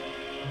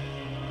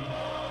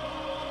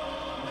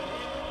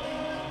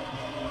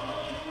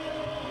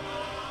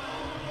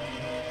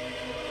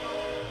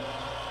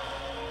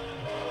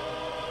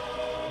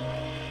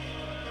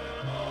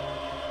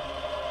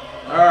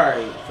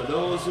for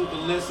those who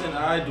can listen,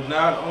 I do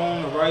not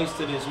own the rights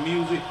to this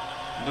music.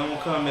 Don't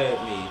come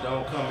at me.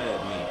 Don't come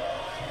at me.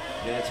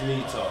 That's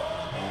me talking.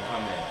 Don't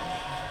come at me.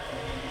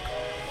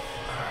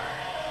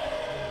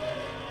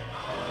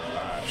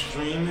 Alright. Live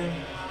streaming.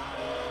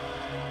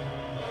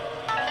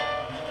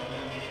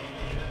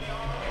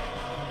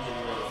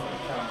 Getting ready for the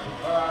Comedy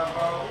Vibe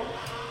Hour.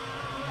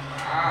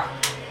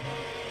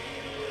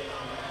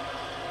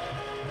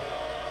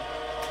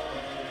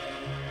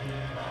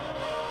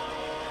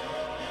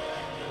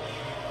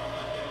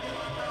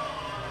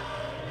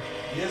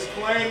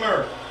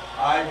 Disclaimer,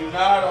 I do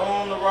not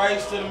own the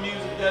rights to the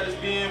music that is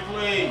being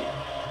played.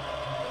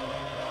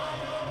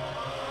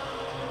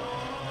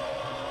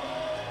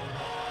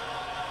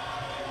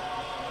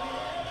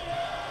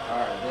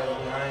 Alright, that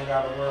way I ain't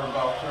got to worry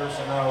about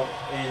cursing out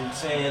and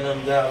saying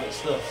ungodly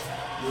stuff.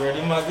 You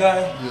ready, my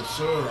guy? Yes,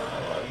 sir.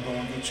 Alright, you're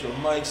going to get your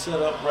mic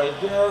set up right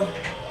there.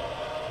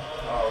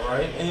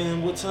 Alright,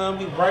 and what time?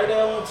 We right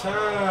on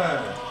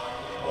time.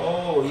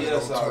 Oh,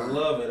 yes, I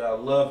love it. I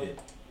love it.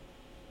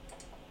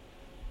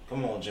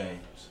 Come on,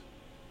 James.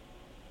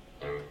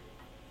 Turn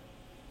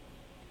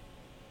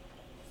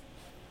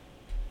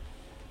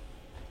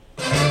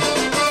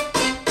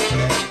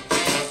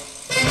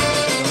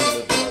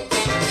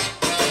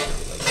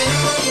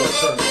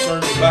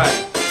your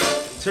body.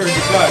 Turn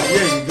your body.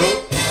 There you go.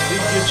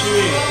 Let's get you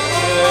in.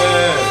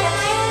 Yeah.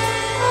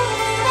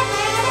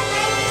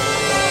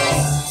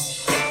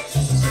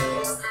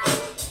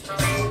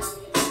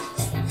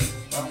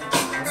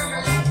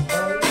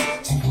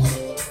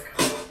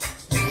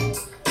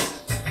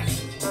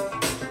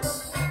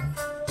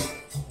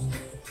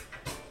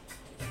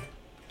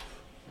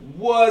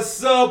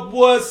 What's up,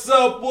 what's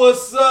up,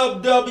 what's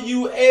up,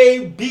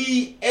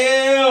 WABL?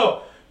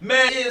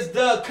 Man, it's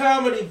the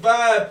Comedy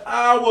Vibe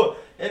Hour,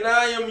 and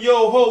I am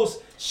your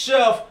host,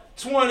 Chef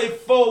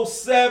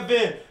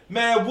 24/7.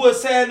 Man,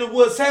 what's happening,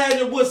 what's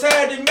happening, what's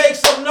happening? Make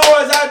some noise.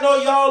 I know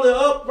y'all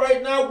are up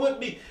right now with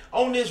me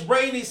on this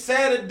rainy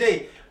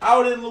Saturday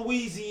out in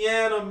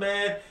Louisiana,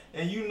 man.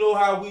 And you know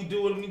how we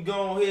do it. We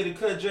go ahead and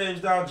cut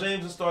James down.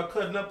 James will start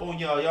cutting up on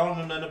y'all. Y'all don't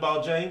know nothing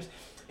about James.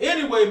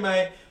 Anyway,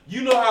 man,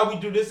 you know how we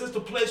do this. It's the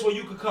place where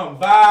you can come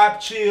vibe,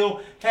 chill,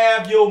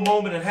 have your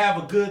moment, and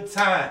have a good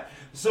time.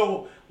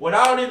 So,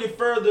 without any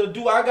further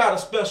ado, I got a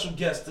special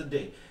guest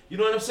today. You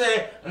know what I'm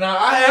saying? Now,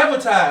 I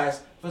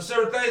advertised for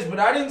certain things, but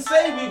I didn't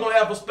say we were going to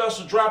have a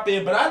special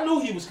drop-in, but I knew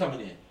he was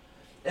coming in.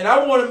 And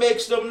I want to make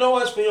some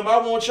noise for him. I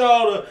want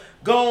y'all to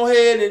go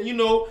ahead and, you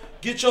know,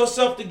 get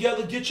yourself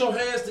together, get your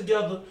hands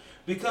together,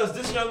 because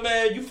this young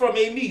man, you from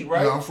A-Meat,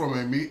 right? Yeah, I'm from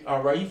A-Meat.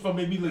 All right, you from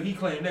A-Meat. Look, he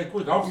claimed that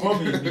quick. I'm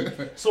from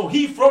A-Meat. So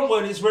he from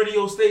where this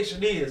radio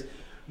station is.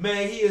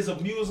 Man, he is a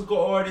musical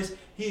artist.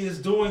 He is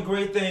doing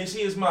great things.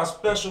 He is my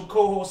special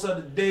co-host of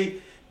the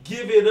day.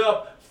 Give it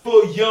up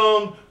for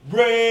Young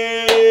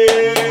Ray.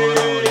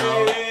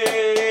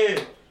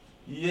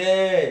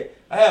 Yeah.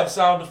 I have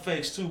sound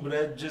effects too, but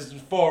that's just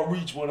far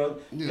reach when I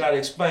gotta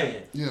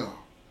expand. Yeah.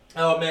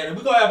 Oh man, and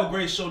we're gonna have a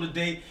great show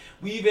today.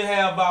 We even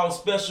have our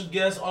special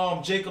guest,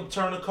 Jacob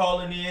Turner,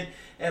 calling in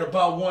at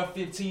about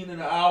 1:15 in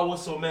the hour.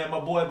 So man, my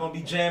boy gonna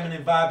be jamming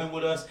and vibing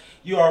with us.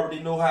 You already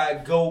know how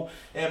it go.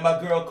 And my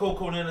girl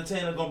Coco the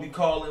Entertainer gonna be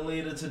calling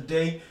later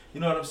today.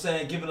 You know what I'm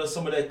saying? Giving us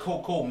some of that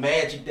Coco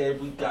magic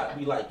that we got.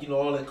 We like, you know,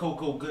 all that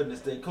Coco goodness,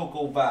 that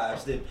Coco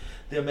vibes,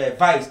 them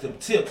advice, them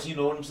tips, you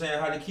know what I'm saying?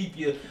 How to keep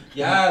your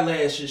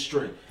eyelashes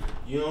straight.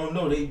 You don't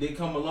know, they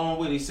come a long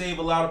way. They save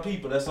a lot of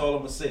people. That's all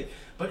I'm gonna say.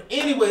 But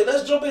anyway,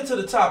 let's jump into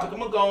the topic. I'm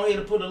going to go ahead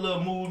and put a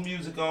little mood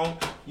music on.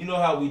 You know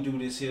how we do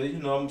this here. You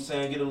know what I'm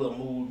saying? Get a little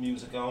mood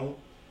music on.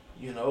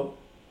 You know.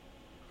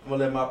 I'm going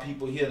to let my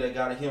people hear that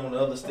got to hear on the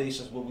other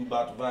stations what we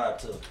about to vibe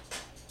to.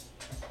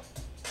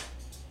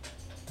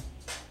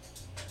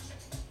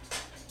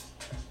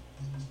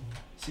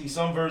 See,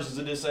 some versions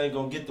of this ain't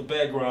going to get the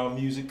background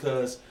music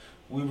because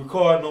we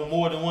recording on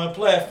more than one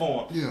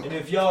platform. Yeah. And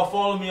if y'all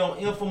follow me on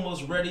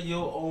Infamous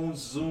Radio on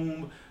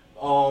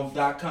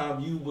Zoom.com,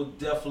 you would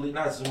definitely,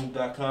 not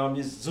Zoom.com,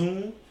 it's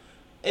Zoom.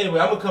 Anyway,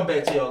 I'm going to come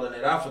back to y'all on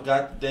that. I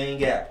forgot the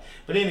dang app.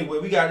 But anyway,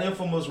 we got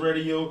Infamous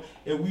Radio,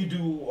 and we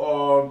do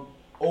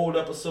old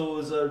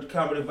episodes of the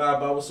Comedy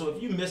Vibe Hour. So if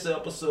you miss an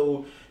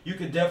episode, you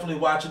can definitely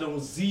watch it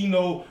on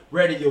Zeno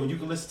Radio. You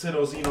can listen to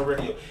it on Zeno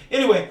Radio.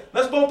 Anyway,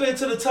 let's bump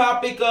into the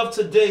topic of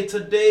today.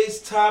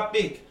 Today's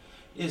topic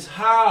is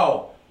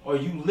how are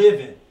you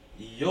living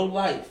your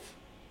life?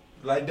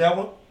 Like that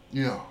one?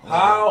 Yeah.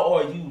 How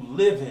are you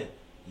living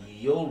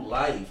your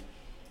life?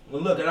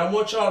 Well, look, and I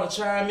want y'all to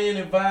chime in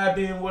and vibe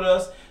in with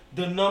us.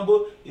 The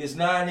number is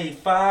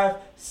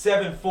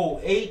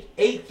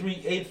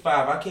 985-748-8385.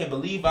 I can't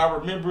believe I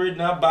remember it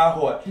now by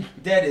heart.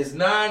 That is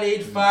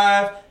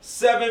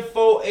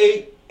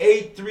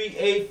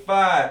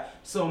 985-748-8385.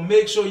 So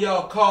make sure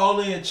y'all call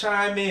in,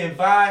 chime in,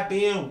 vibe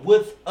in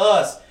with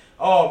us.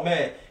 Oh,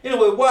 man.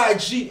 Anyway,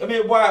 YG, I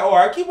mean, YR. I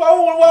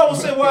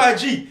always say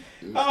YG.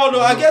 I don't know.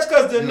 I guess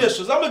because the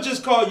initials. I'm going to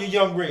just call you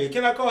Young Red.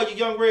 Can I call you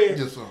Young Red?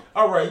 Yes, sir.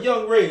 All right,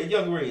 Young Red,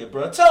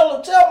 bro.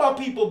 Tell my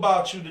people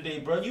about you today,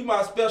 bro. You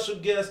my special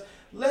guest.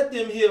 Let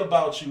them hear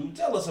about you.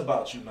 Tell us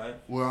about you, man.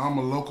 Well, I'm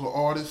a local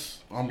artist.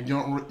 I'm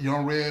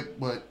Young Red,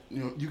 but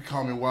you can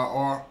call me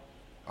YR.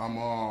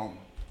 I'm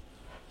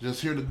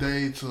just here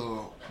today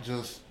to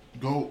just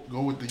go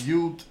with the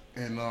youth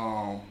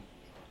and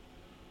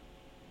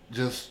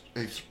just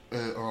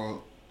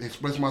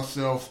express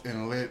myself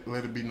and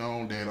let it be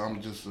known that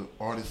I'm just an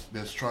artist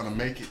that's trying to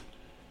make it,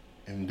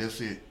 and that's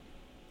it.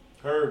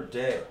 Heard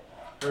that,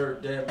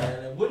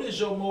 man. And what is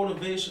your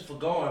motivation for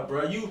going,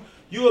 bro?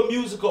 You a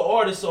musical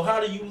artist, so how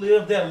do you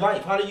live that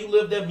life? How do you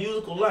live that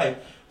musical life?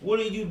 What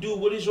do you do?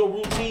 What is your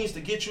routines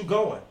to get you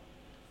going?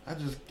 I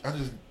just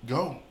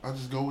go. I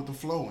just go with the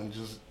flow and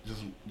just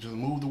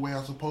move the way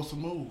I'm supposed to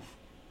move,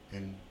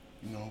 and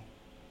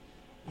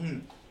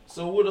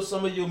So what are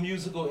some of your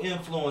musical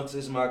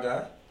influences, my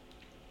guy?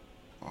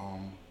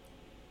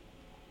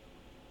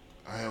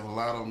 I have a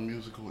lot of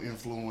musical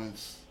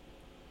influence.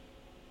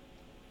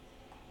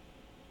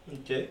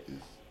 Okay.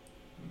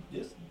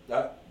 Yes.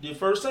 Your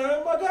first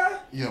time, my guy?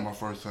 Yeah, my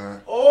first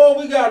time. Oh,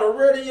 we got a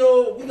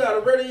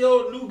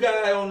radio new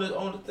guy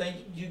on the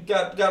thing. You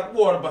got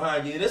water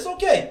behind you. That's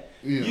okay.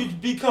 Yeah. You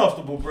be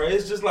comfortable, bro.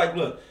 It's just like,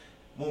 look,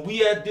 when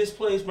we at this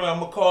place, bro, I'm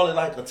gonna call it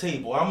like a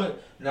table.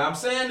 Now I'm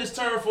saying this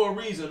term for a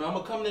reason. I'm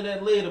gonna come to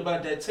that later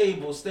about that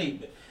table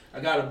statement.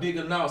 I got a big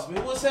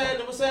announcement. What's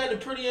happening? What's happening?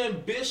 Pretty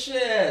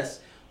ambitious.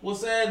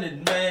 What's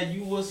happening, man?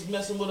 You was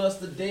messing with us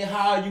today.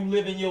 How are you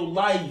living your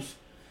life?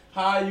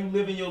 How are you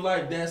living your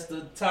life? That's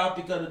the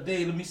topic of the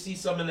day. Let me see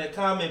some in that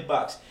comment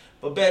box.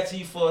 But back to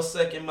you for a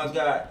second, my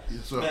guy.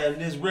 Yes, sir. Man,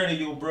 this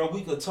radio, bro,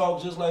 we could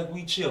talk just like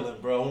we chilling,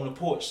 bro, on the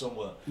porch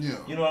somewhere. Yeah.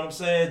 You know what I'm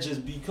saying?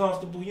 Just be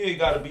comfortable. You ain't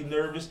got to be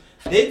nervous.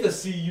 They could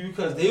see you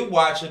because they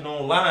watching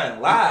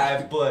online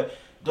live, but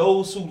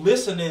those who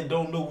listening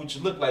don't know what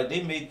you look like.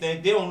 They may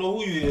think they don't know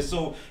who you is.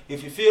 So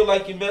if you feel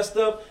like you messed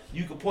up,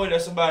 you can point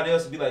at somebody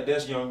else and be like,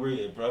 that's Young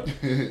Red, bro.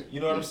 You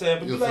know what I'm saying?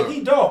 But Yes, be like, sir.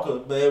 he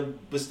darker, man.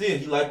 But still,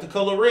 he like the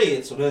color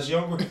red, so that's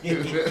Young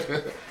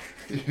Red.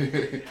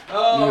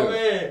 Oh, Yeah.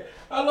 man.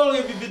 How long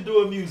have you been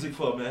doing music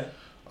for, man?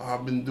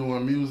 I've been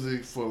doing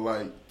music for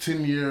like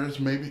 10 years,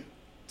 maybe.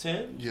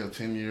 10? Yeah,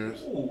 10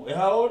 years. Ooh, and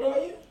how old are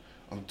you?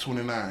 I'm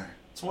 29.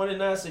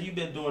 29, so you've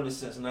been doing this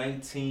since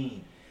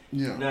 19.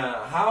 Yeah.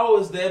 Now, how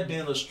has that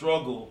been a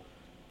struggle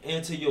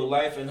into your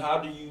life, and how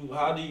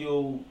do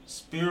your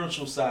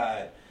spiritual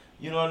side,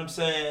 you know what I'm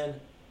saying,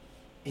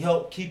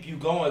 help keep you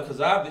going?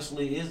 Because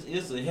obviously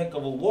it's a heck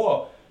of a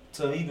war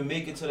to even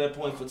make it to that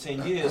point for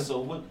 10 years. So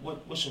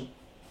what's your,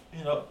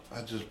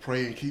 I just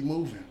pray and keep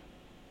moving.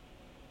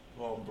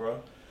 Come on,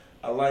 bro.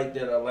 I like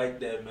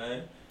that,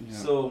 man. Yeah.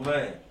 So,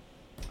 man,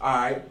 all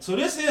right. So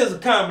this is a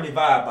comedy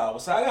vibe hour,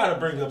 so I got to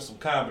bring up some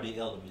comedy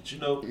elements,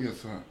 Yes,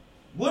 sir.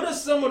 What are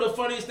some of the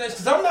funniest things?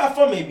 Because I'm not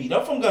from A-Meet.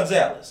 I'm from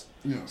Gonzales.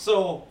 Yeah.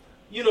 So,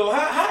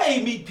 how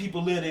A-Meet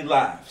people live their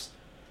lives?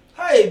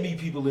 How A-Meet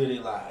people live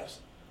their lives?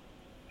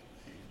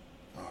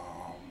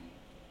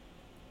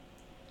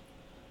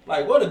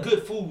 Like, what are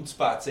good food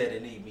spots at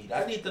in A-Meet?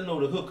 I need to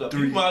know the hookup.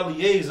 You my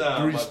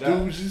liaison, Three my guy.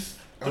 Stooges.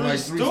 I Three like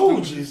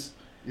Stooges?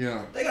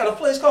 Yeah. They got a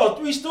place called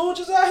Three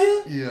Stooges out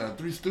here? Yeah,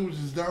 Three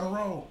Stooges down the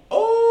road.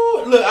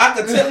 Oh, look, I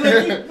can tell.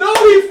 Look, you know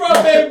he from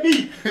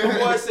A-Meet. The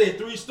boy said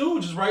Three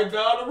Stooges right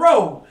down the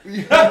road.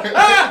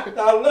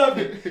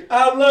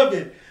 I love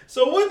it.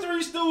 So what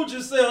Three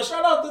Stooges sell?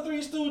 Shout out to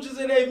Three Stooges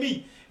and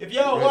A-Meet. If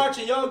y'all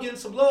watching, y'all getting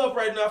some love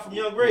right now from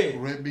Young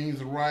Red. Red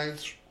beans and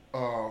rice,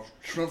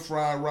 shrimp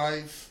fried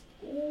rice,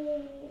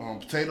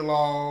 potato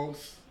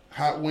logs,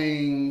 hot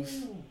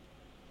wings,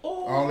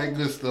 all that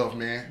good stuff,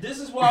 man. This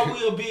is why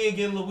we're big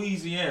in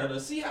Louisiana.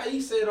 See how he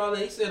said all that?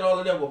 He said all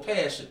of that with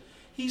passion.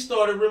 He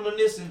started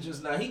reminiscing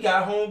just now. He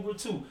got hungry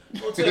too.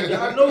 Don't tell me.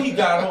 I know he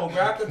got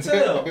hungry. I could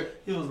tell.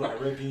 He was like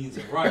red beans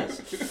and rice.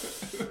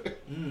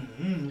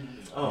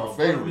 My favorite.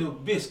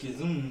 Buttermilk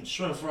biscuits.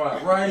 Shrimp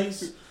fried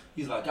rice.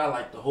 He's like, I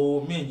like the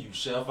whole menu,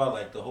 chef. I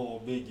like the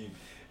whole menu.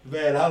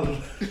 Man,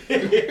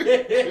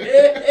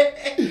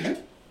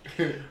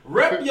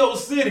 Rep your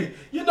city.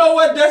 You know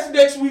what? That's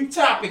next week's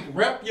topic.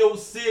 Rep your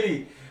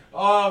city.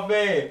 Oh,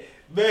 man.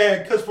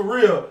 Because for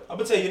real, I'm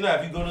going to tell you now,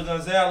 if you go to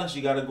Gonzales,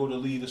 you got to go to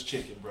Leader's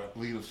Chicken, bro.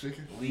 Leader's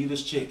Chicken?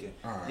 Leader's Chicken.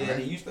 All right. Yeah,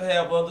 they used to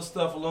have other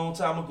stuff a long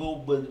time ago,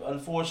 but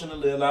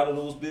unfortunately, a lot of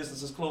those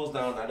businesses closed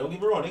down now. Don't get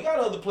me wrong. They got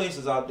other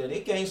places out there. They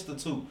gangster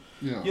too.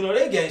 Yeah.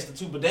 They gangster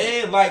too, but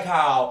they ain't like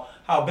how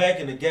back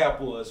in the Gap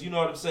was. You know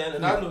what I'm saying?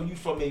 And Yeah. I know you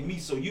from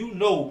A-Meet, so you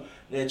know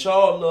that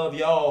y'all love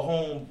y'all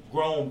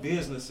homegrown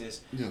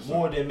businesses Yes, sir.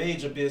 more than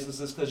major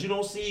businesses, because you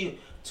don't see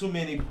too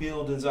many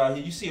buildings out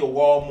here. You see a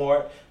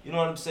Walmart, you know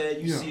what I'm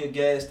saying? You Yeah. see a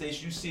gas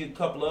station, you see a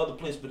couple of other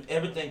places, but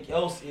everything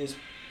else is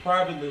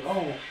privately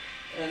owned.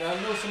 And I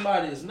know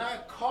somebody is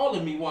not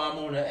calling me while I'm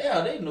on the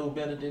air. They know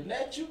better than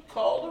that. You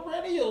call the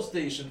radio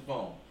station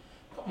phone.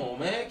 Come on,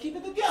 man, keep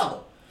it together.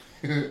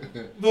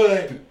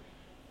 But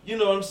you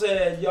know what I'm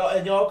saying?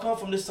 Y'all come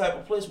from this type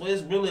of place where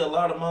it's really a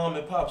lot of mom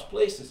and pop's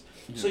places.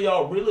 So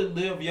y'all really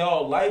live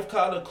y'all life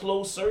kind of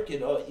closed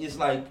circuit. Or it's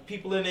like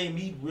people in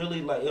A-Meet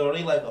really like, are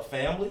they like a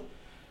family?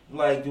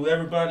 Like, do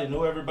everybody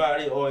know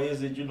everybody, or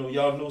is it,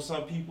 y'all know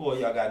some people, or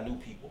y'all got new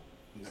people?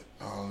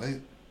 They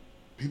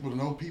people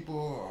know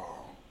people.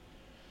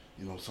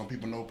 Some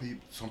people know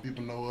people. Some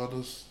people know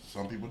others.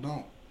 Some people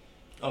don't.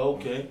 Oh,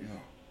 okay. Yeah.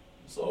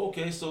 So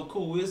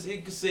cool.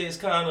 It could say it's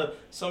kind of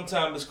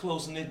sometimes it's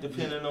close knit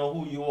depending on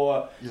who you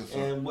are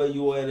and where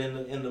you are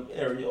in the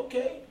area.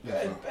 Okay,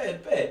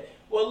 bad.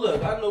 Well,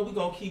 look, I know we're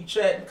gonna keep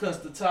chatting because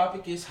the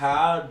topic is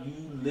how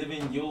you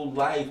living your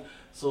life.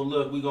 So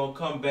look, we're gonna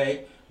come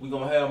back. We're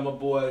gonna have my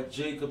boy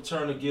Jacob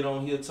Turner get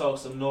on here, talk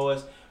some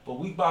noise. But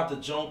we about to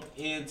jump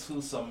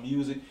into some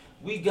music.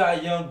 We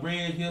got Young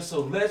Red here,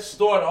 so let's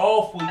start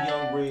off with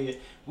Young Red.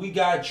 We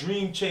got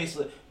Dream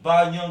Chaser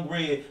by Young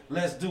Red.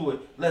 Let's do it.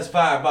 Let's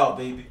vibe out,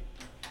 baby.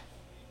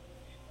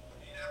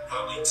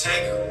 Probably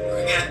take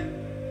again.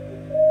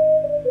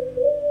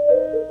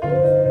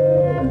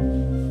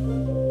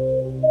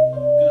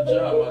 Good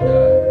job, my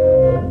guy.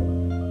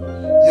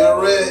 Young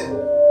Red.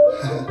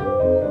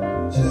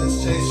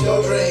 Just chase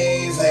your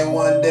dreams, and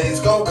one day it's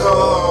gonna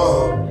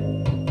come.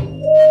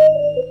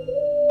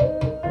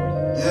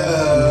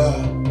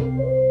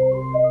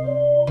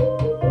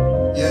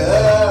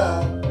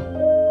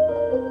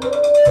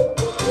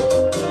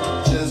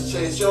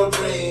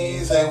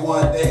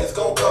 One day it's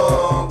gonna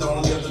come.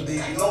 Don't live to be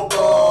no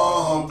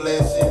bum.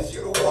 Blessings,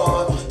 you the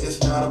one. It's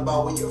not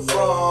about where you're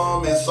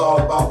from. It's all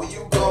about where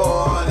you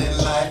going in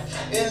life.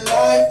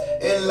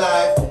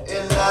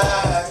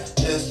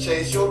 Just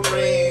chase your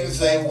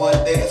dreams. Ain't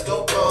one day it's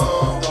gonna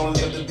come. Don't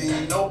live to be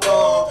no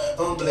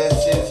bum.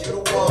 Blessings,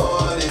 you the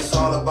one. It's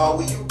all about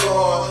where you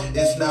going.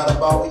 It's not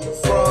about where you're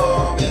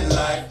from in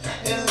life.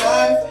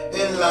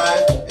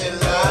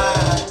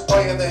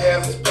 All you have to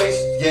have is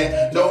patience.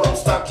 Yeah, no, don't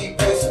stop, keep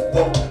pacing.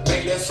 Whoa.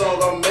 Song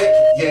gonna make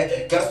it,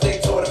 yeah. Gotta stay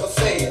to it if I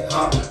say it,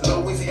 huh?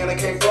 Louisiana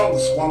came from the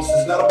swamps.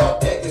 It's not about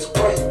that, it's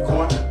where you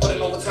going.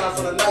 Putting overtime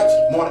from the night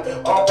to morning.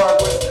 All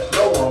progress,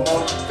 no one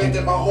more. Faith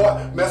in my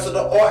heart, master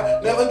the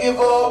art. Never give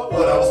up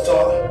what I was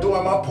taught.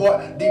 Doing my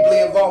part, deeply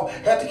involved.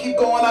 Have to keep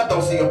going, I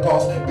don't see a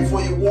pause.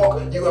 Before you walk,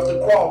 you have to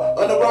crawl.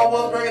 Underground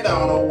walls breaking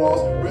down on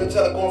walls. Real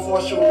talent going for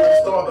a show like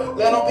a star.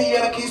 Land on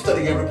piano key,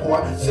 study every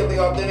part. Simply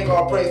authentic,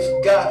 all praise to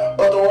God.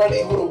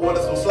 Authority, who the one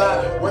that's gonna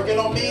slide. Working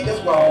on me,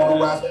 that's why I'm on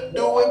the rise.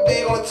 Do it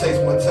big on the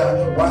taste one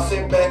time. Why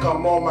sit back,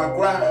 I'm on my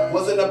grind.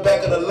 Was in the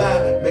back of the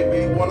line, make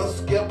me wanna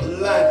skip the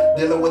line.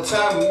 Dealing with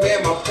time, I'm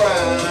in my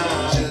prime.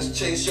 Just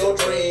chase your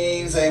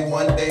dreams, ain't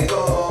one day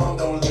gone.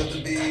 Don't live to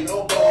be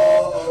no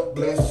bum.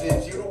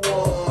 Blessings, you the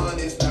one.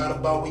 It's not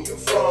about where you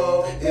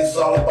from. It's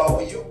all about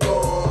where you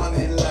going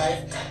in life.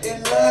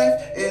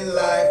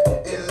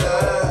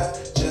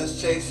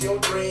 Just chase your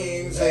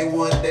dreams, ain't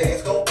one day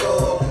it's gonna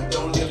come.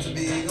 Don't live to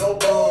be no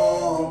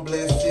bum.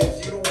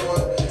 Blessings, you the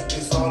one.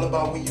 It's all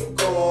about where you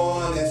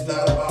going. It's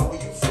not about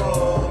where you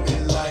from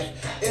in life.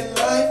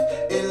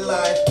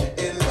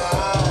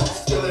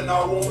 Still in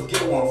our room,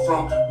 get where I'm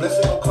from.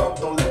 Blessing will come,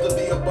 don't live to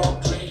be a bum.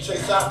 Dream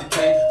chase out the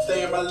cane.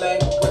 Stay in my lane,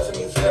 blessing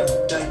means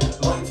everything.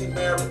 Loyalty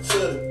married to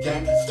the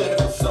game. Standing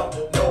for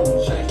something, no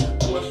one change.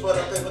 Do it for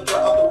the paper,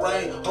 dry out the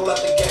rain. Hold out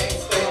the game,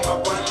 stay on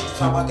my brain.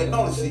 Top I can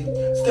only see.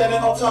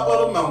 Standing on top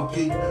of the mountain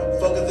peak.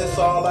 Focus, that's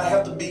all I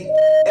have to be.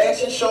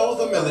 Action shows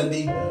the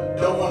melody.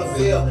 Don't wanna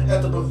fail,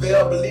 have to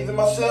prevail. Believe in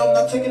myself,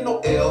 not taking no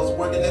L's.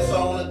 Working this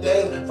on a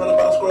daily. Front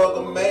about a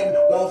struggle, maybe.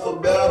 One for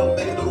battle,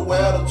 make it through the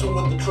wild. Two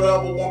with the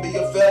trouble, won't be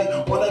a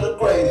failure. One of the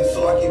greatest,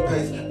 so I keep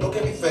pace. No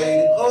can be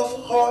faded.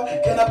 Hustle hard,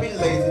 cannot be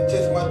lazy.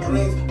 Chase my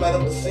dreams, light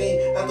up the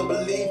scene. Have to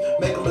believe,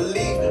 make them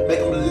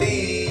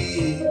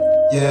believe.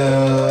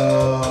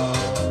 Yeah.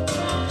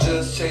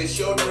 Just chase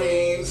your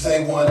dreams,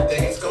 ain't one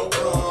day it's gonna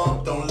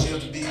come. Don't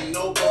live to be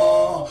no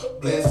bum.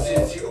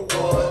 Blessings, you the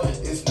one.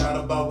 It's not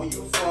about where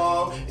you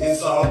from.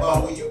 It's all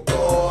about where you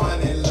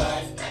going in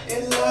life.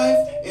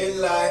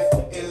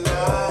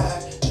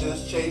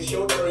 Just chase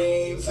your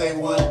dreams, ain't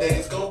one day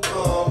it's gonna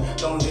come.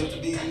 Don't live to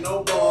be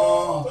no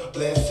bum.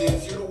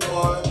 Blessings, you the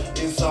one.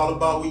 It's all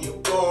about where you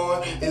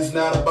going. It's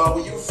not about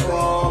where you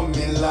from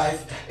in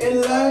life.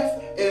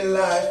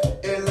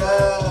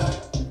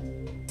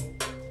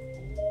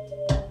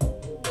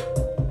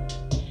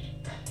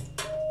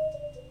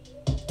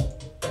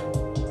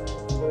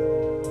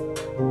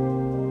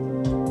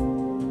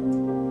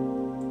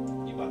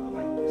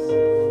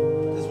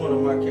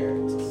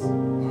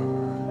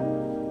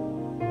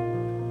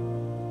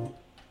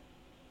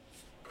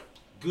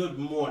 Good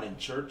morning,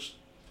 church.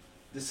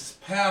 This is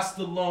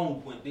Pastor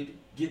Longwinded.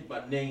 Get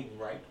my name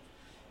right.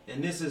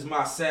 And this is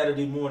my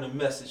Saturday morning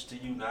message to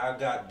you. Now, I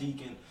got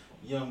Deacon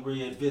Young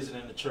Red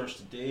visiting the church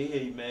today.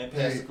 Hey, man,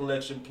 pass the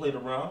collection, played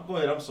around. Go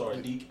ahead, I'm sorry,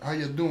 Deacon. How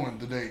you doing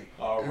today?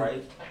 All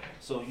right.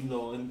 So,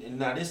 and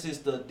now this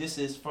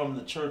is from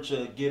the church,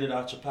 Get It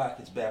Out Your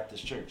Pockets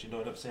Baptist Church. You know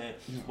what I'm saying?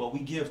 Yeah. Well, we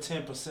give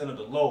 10% of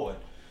the Lord,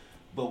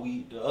 but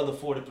the other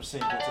 40% go to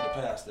the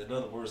pastor. In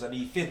other words, I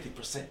need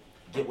 50%.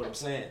 Get what I'm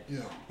saying?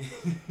 Yeah.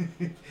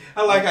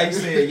 I like how you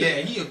said, yeah,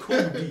 he a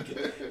cool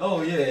deacon.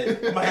 Oh, yeah,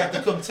 I might have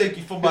to come take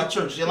you from my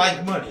church. You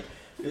like money.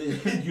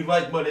 You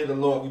like money in the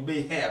Lord. We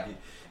may have you.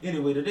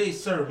 Anyway, today's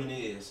sermon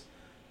is,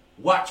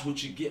 watch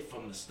what you get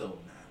from the store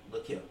now.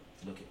 Look here.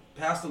 Look at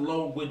Pastor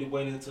Long-Winded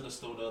went into the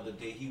store the other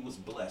day. He was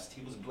blessed.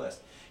 He was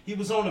blessed. He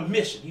was on a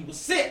mission. He was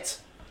sent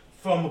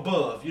from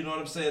above, you know what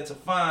I'm saying, to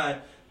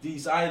find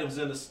these items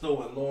in the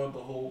store. And lo and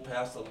behold,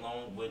 Pastor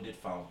Long-Winded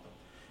found them.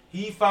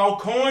 He found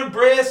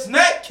cornbread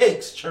snack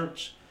cakes,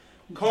 church.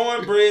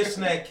 Cornbread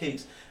snack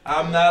cakes.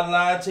 I'm not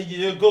lying to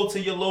you. Go to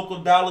your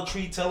local Dollar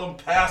Tree. Tell them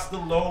Pastor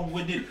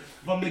Long-Winded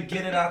from the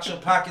Get It Out Your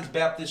Pockets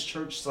Baptist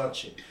Church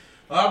Sunshine.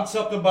 I'm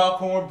talking about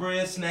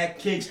cornbread snack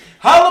cakes.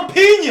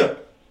 Jalapeno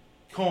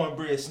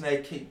cornbread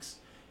snack cakes.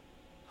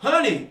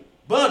 Honey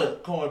butter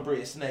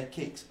cornbread snack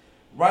cakes.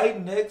 Right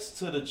next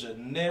to the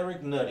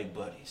generic Nutty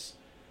Buddies.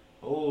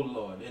 Oh,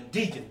 Lord. And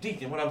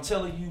Deacon, when I'm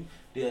telling you,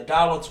 they're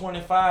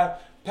 $1.25.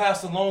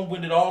 Pastor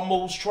Long-Winded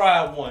almost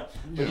tried one.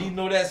 But you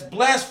know that's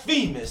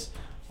blasphemous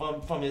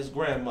from his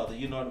grandmother.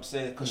 You know what I'm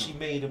saying? Because she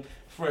made him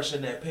fresh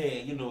in that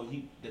pan. You know,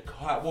 the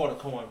hot water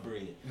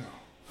cornbread. Yeah.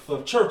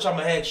 For church, I'm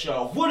going to ask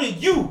y'all, what are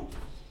you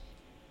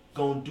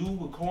going to do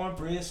with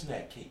cornbread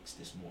snack cakes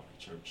this morning,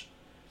 church?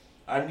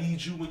 I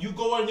need you, when you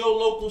go in your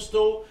local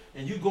store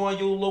and you go in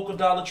your local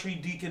Dollar Tree,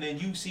 Deacon,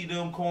 and you see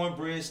them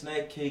cornbread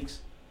snack cakes,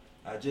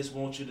 I just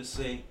want you to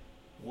say,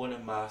 what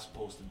am I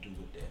supposed to do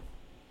with that?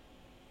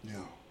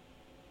 Yeah.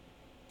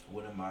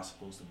 What am I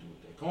supposed to do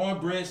with that?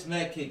 Cornbread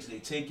snack cakes, they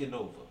taking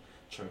over.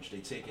 Church, they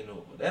taking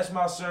over. That's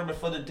my sermon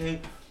for the day.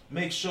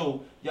 Make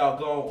sure y'all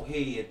go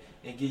ahead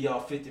and give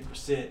y'all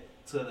 50%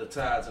 to the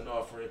tithes and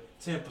offering.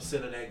 10%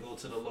 of that go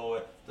to the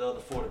Lord. The other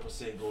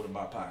 40% go to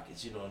my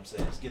pockets. You know what I'm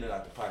saying? Let's get it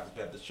out the pockets,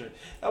 Baptist Church.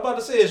 I'm about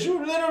to say, is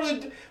you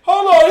literally...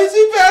 Hold on, is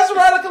he passing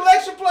around a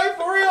collection plate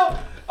for real?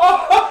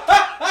 Oh,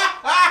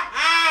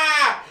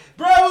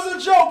 bro, it was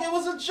a joke. It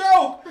was a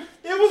joke.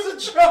 It was a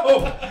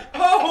joke.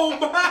 Oh,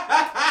 my.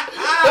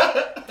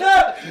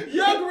 God,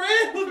 Young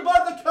Red was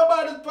about to come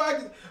out of his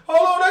pockets.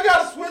 Hold on, I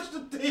got to switch the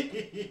thing.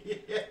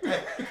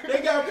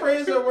 They got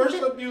praise and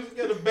worship music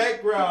in the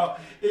background.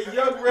 And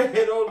Young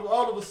Red,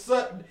 all of a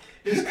sudden,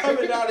 is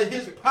coming out of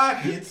his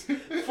pockets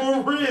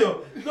for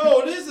real.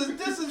 No, this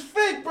is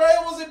fake, bro.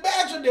 It was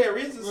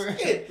imaginary. It's a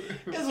skit.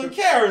 It's a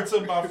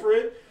character, my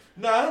friend.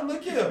 Now,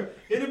 look here.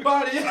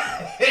 Anybody...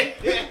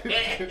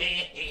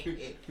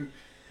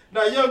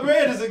 Now, Young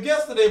Red is a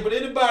guest today, but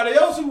anybody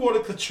else who want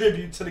to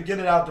contribute to the Get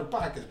It Out the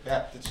Pockets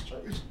Baptist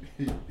Church.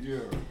 Yeah.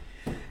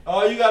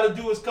 All you got to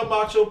do is come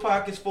out your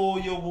pockets,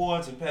 fold your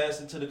awards, and pass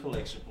it to the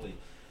collection plate.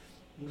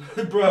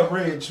 Bro,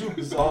 Red, you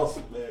was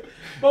awesome, man.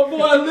 My boy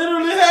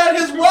literally had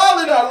his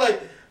wallet out.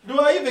 Like, do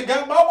I even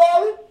got my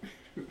wallet?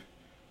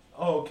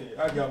 Oh, okay,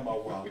 I got my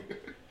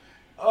wallet.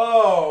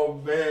 Oh,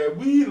 man,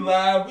 we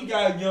live. We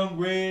got Young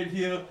Red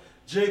here.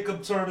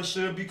 Jacob Turner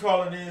should be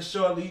calling in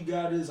shortly. He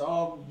got his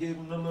arm, gave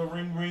him a little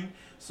ring.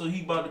 So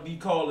he about to be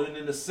calling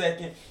in a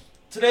second.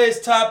 Today's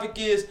topic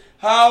is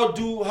how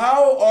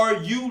are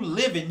you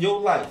living your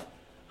life?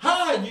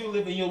 How are you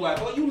living your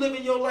life? Are you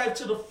living your life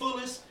to the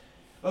fullest?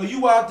 Are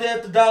you out there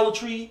at the Dollar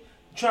Tree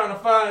trying to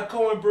find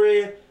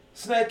cornbread,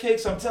 snack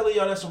cakes? I'm telling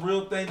y'all that's a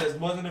real thing. That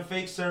wasn't a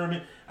fake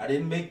sermon. I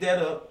didn't make that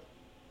up.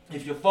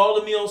 If you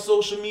follow me on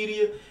social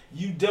media,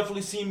 you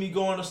definitely see me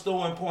go in the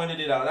store and pointed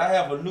it out. I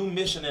have a new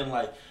mission in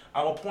life.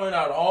 I will point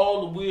out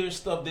all the weird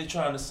stuff they're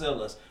trying to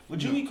sell us.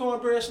 Would you eat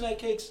cornbread snack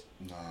cakes?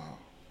 Nah.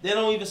 They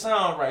don't even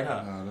sound right,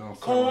 huh? Nah, they don't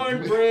sound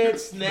cornbread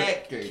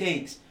snack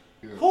cakes.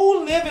 Yeah.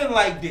 Who living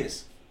like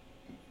this?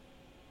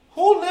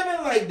 Who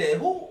living like that?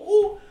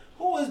 Who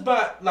is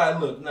by like?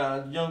 Look,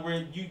 now, Young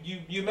Red,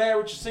 you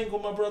married? You single,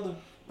 my brother?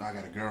 I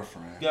got a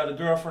girlfriend. You got a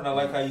girlfriend? I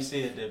like how you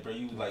said that, bro.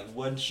 You like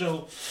wasn't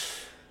sure,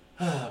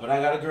 but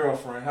I got a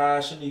girlfriend. Hi,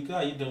 Shanika,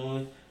 how you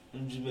doing?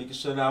 I'm just making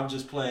sure. Now I'm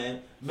just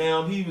playing.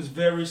 Ma'am, he was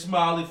very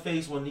smiley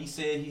face when he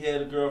said he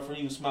had a girlfriend.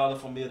 He was smiling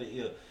from ear to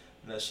ear.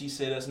 Now she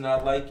said that's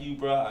not like you,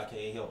 bro. I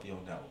can't help you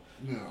on that one.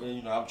 Yeah.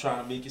 You know, I'm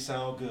trying to make it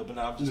sound good, but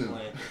now I'm just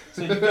playing.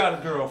 So you got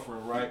a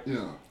girlfriend, right?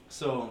 Yeah.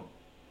 So,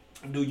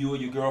 do you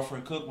and your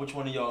girlfriend cook? Which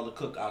one of y'all to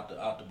cook out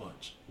the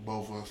bunch?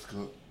 Both of us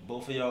cook.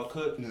 Both of y'all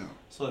cook? Yeah.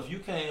 So if you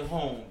came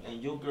home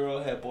and your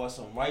girl had bought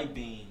some red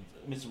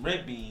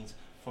beans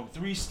from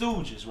Three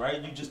Stooges,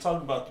 right? You just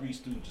talked about Three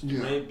Stooges. The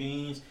red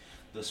beans,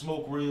 the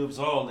smoked ribs,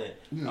 all that.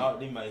 Yeah.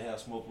 They might have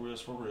smoked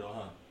ribs for real,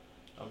 huh?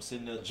 I'm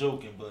sitting there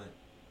joking, but...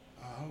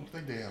 I don't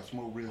think they have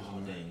smoked ribs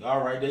in there. Dang.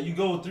 All right, there you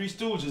go with Three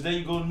Stooges. There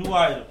you go, new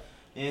item.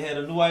 Ain't had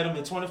a new item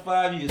in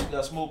 25 years. We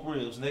got smoked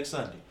ribs next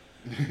Sunday.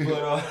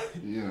 But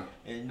yeah.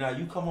 And now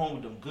you come home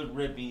with them good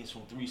red beans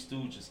from Three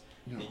Stooges,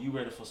 and you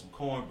ready for some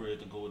cornbread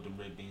to go with them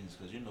red beans,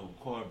 because you know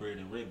cornbread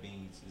and red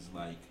beans is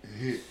like a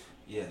hit.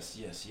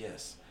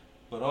 Yes.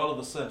 But all of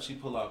a sudden she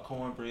pull out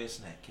cornbread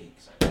snack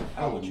cakes.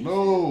 How would you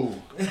feel?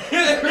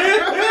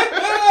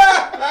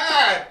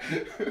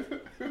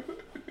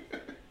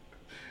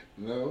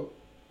 No.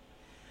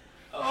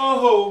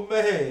 Oh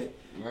man.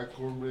 Like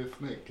cornbread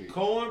snack cake.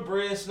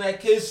 Cornbread snack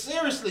cakes.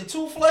 Seriously,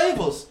 2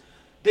 flavors.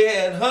 They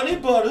had honey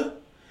butter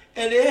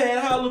and they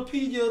had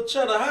jalapeno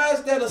cheddar. How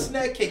is that a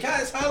snack cake?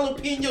 How is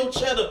jalapeno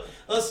cheddar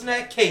a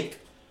snack cake?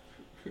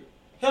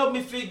 Help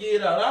me figure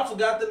it out. I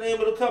forgot the name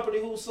of the company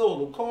who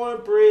sold them.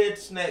 Cornbread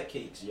snack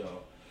cakes,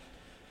 y'all.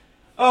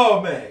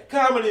 Oh man,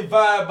 comedy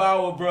vibe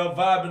hour, bro.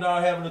 Vibing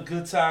out, having a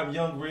good time.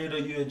 Young Red, are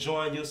you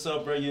enjoying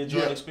yourself, bro? You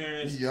enjoying the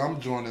experience? Yeah, I'm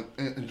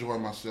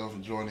enjoying myself,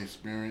 enjoying the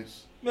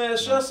experience. Man,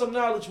 share some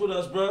knowledge with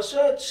us, bro.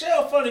 Share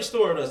a funny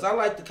story with us. I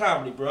like the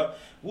comedy, bro.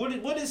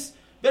 What is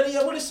better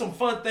yet? What is some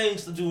fun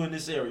things to do in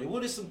this area?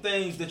 What is some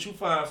things that you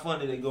find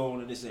funny that go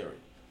on in this area?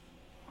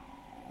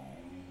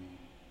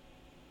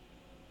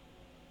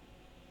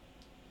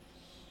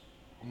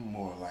 I'm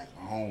more like a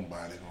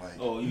homebody. Like,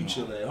 Oh, you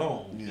chill at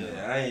home. Yeah.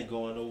 Yeah, I ain't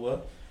going nowhere.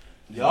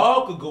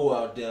 Y'all could go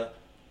out there.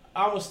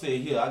 I'ma stay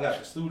here. I got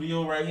the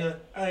studio right here.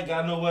 I ain't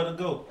got nowhere to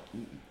go.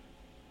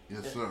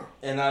 Yes, sir.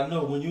 And I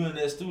know when you in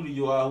that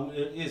studio,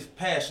 it's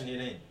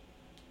passionate, ain't it?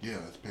 Yeah,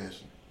 it's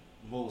passion.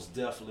 Most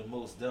definitely,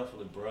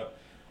 bro.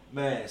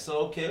 Man,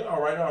 so okay,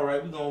 all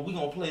right. We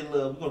gonna play a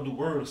little. We gonna do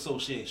word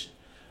association.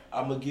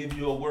 I'm gonna give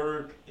you a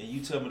word, and you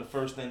tell me the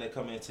first thing that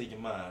come into your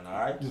mind. All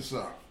right? Yes,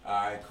 sir.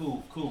 All right.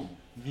 Cool.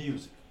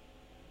 Music.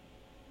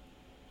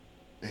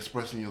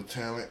 Expressing your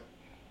talent.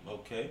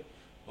 Okay.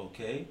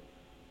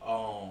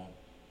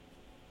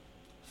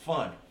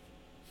 Fun.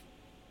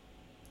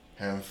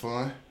 Having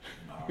fun.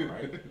 All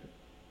right.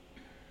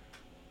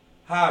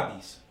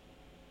 Hobbies.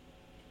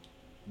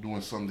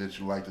 Doing something that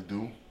you like to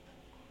do.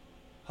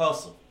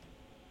 Hustle.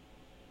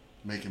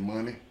 Making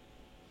money.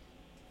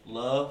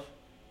 Love.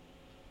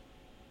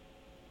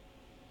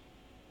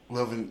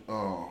 Loving,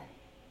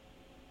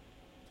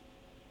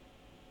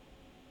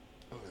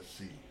 let's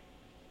see.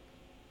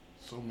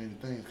 So many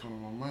things come to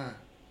my mind.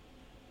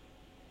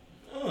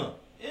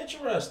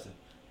 Interesting.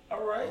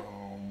 All right.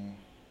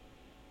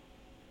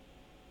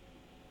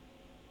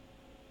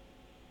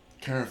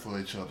 Caring for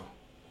each other.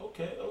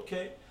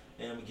 Okay.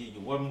 And I'm gonna give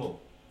you one more.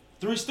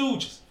 Three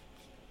Stooges.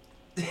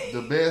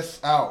 The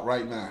best out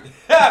right now.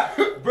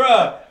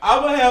 Bruh,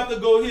 I'm gonna have to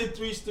go hit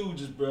Three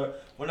Stooges, bruh.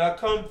 When I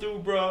come through,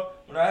 bruh,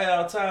 when I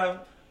have time,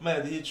 I'm gonna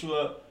have to hit you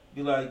up.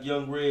 Be like,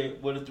 Young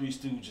Red, where the Three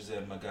Stooges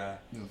at, my guy?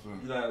 Yes, sir.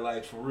 You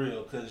like for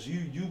real, cause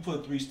you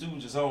put Three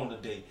Stooges on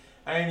today.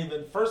 I ain't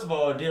even. First of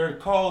all, they're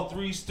called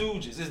Three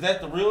Stooges. Is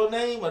that the real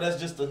name or that's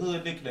just the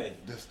hood nickname?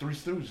 That's Three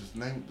Stooges.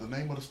 The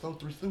name of the store,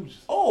 Three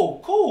Stooges.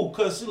 Oh, cool.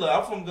 Cause see, look,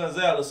 I'm from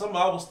Gonzales. Some of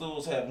our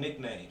stores have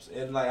nicknames,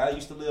 and like I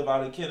used to live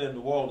out in Kenner,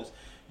 New Orleans.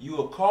 You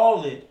would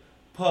call it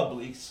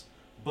Publix,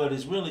 but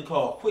it's really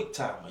called Quick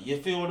Timer. You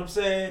feel what I'm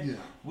saying? Yeah.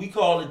 We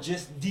call it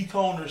just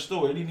D-Corner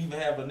Store. It didn't even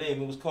have a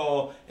name. It was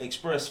called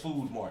Express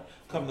Food Mart.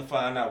 Come to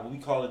find out, we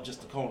call it just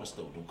the corner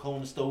store. The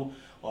corner store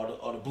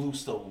or the blue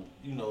store.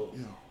 You know.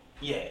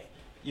 Yeah.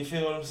 You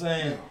feel what I'm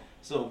saying? Yeah.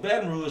 So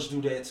Baton Rouge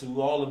do that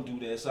too. All of them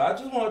do that. So I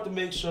just wanted to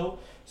make sure.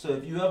 So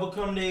if you ever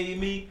come to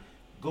A&Me,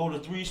 go to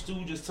Three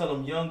Stooges, tell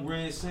them Young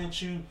Red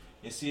sent you,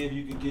 and see if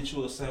you can get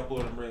you a sample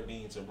of them red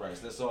beans and rice.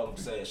 That's all I'm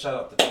saying. Shout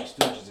out to Three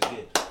Stooges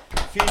again.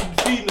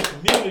 Feeding the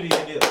community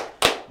in here.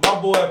 My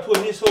boy put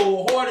his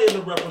whole heart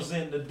into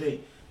representing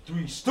today.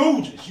 Three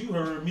Stooges. You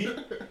heard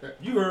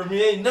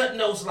me. Ain't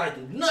nothing else like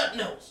it.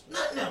 Nothing else.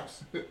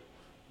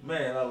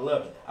 Man, I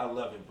love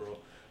it, bro.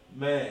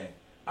 Man.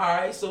 All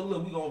right, so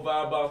look, we're going to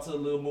vibe out to a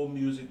little more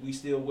music. We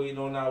still waiting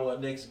on our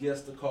next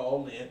guest to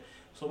call in.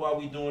 So while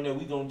we doing that,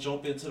 we're going to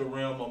jump into the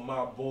realm of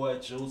my boy,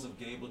 Joseph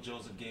Gable.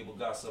 Joseph Gable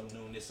got some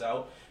newness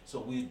out. So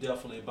we're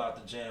definitely about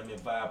to jam and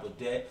vibe with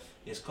that.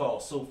 It's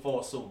called So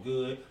Far So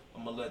Good.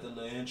 I'm going to let the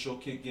little intro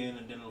kick in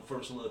and then the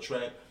first little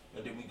track.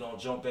 And then we're going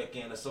to jump back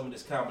into some of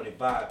this comedy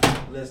vibe.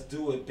 Let's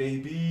do it,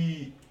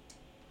 baby.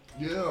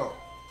 Yeah.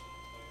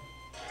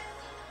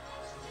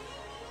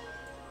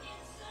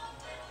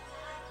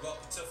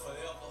 Welcome to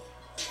Forever.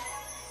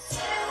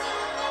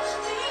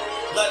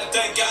 Like to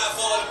thank God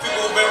for all the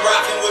people who've been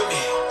rocking with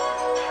me.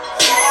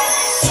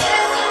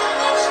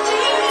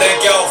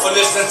 Thank y'all for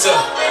listening to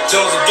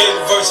Joseph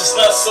Gable versus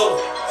Nutso.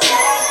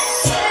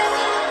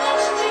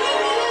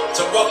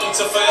 So welcome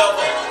to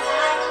Forever.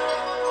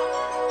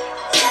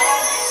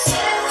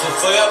 So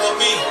forever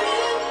me.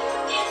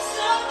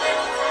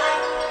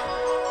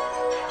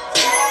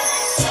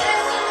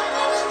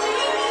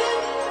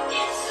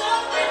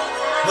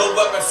 No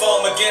weapon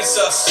formed against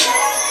us.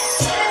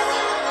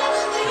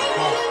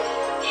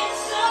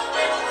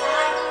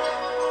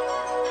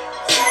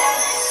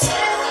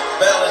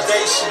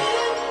 Validation.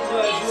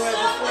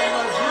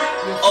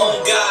 On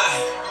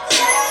God.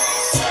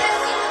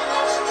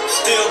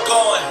 Still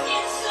going.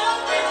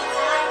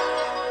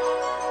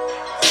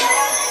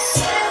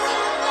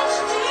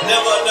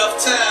 Never enough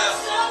time.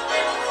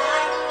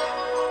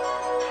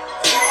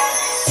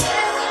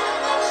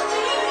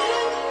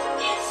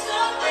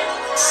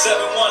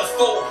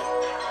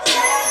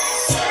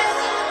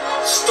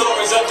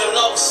 Stories of the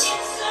lost,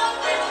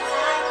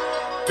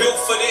 built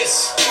for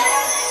this.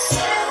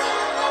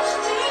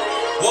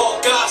 War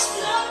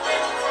gospel,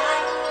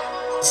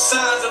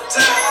 signs of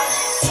time.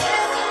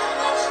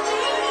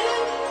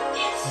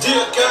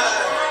 Dear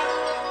God,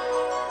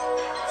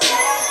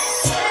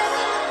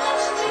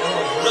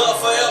 love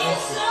forever.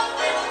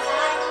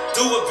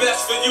 Do what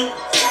best for you.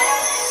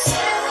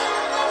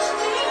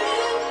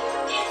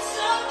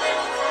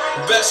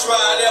 Best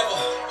ride ever.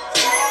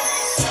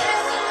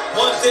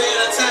 One day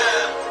at a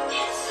time.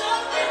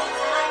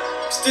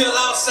 Still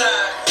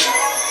outside.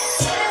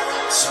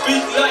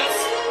 Speak life.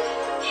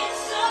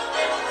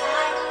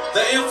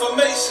 The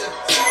information.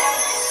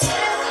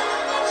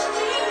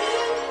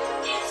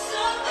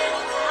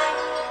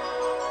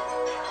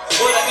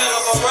 What a hell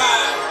of a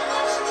ride.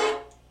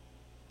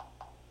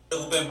 Who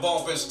been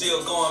bumping,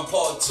 still going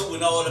part 2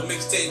 and all the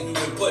mixtapes we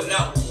been putting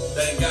out.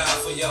 Thank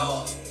God for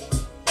y'all.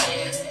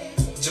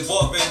 Your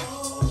boy been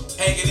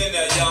hanging in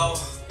there, y'all.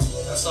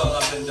 That's all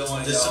I've been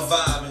doing, just y'all.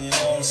 Surviving, you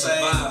know what I'm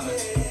saying? Surviving.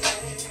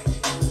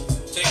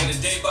 Taking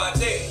it day by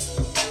day.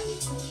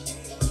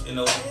 You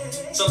know,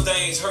 some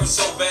things hurt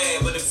so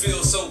bad, but it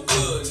feels so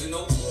good, you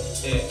know?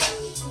 Yeah.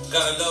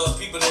 Gotta love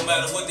people no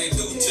matter what they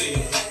do to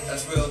you.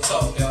 That's real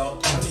talk, y'all.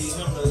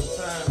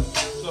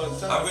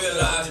 I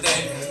realize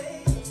that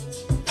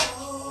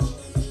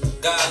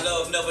God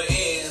love never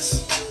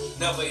ends,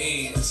 never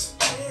ends.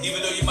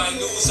 Even though you might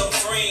lose some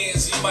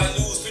friends, you might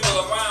lose people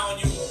around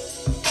you,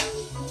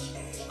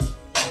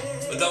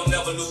 but don't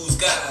never lose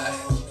God.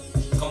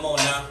 Come on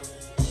now.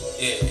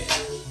 Yeah.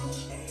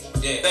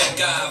 Yeah. Thank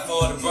God for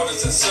all the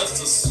brothers and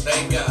sisters.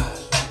 Thank God.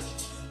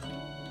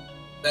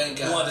 Thank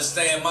God. Who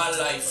understand my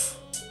life.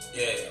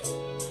 Yeah.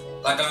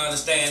 Like I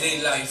understand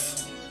their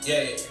life.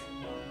 Yeah.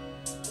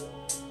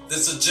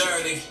 This a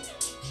journey.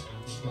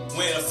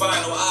 We're in the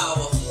final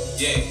hour.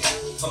 Yeah.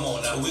 Come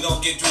on now. We gonna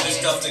get through this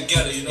stuff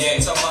together, you know what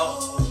I'm talking about?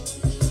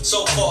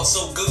 So far,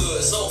 so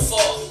good, so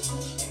far.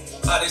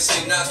 How they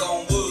say, knock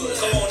on wood.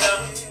 Come on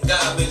now.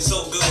 God been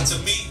so good to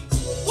me.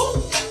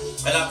 Woo.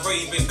 And I pray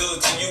he been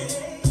good to you.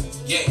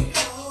 Yeah.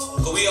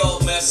 Cause we all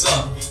mess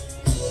up.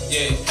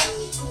 Yeah.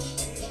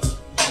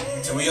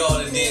 And we all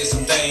done did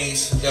some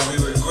things that we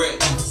regret.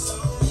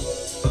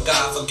 But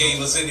God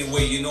forgave us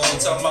anyway, you know what I'm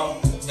talking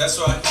about? That's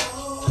right.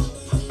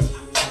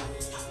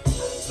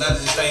 And I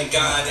just thank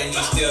God that he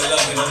still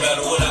love me no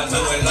matter what I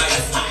do in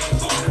life.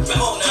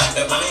 Come on now,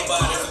 that when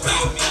nobody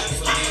forgive me, he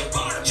forgive me.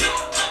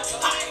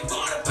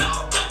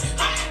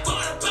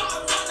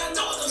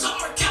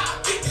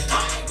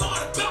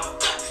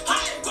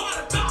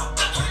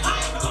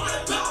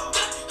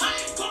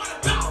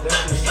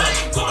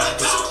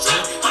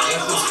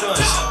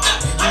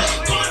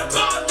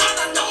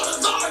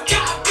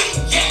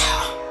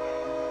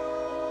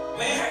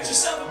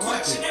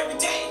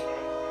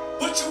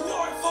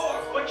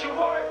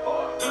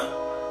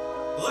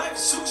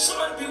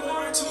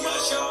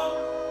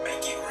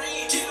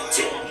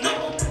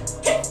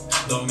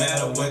 No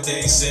matter what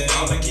they say,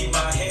 I'ma keep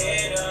my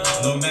head up.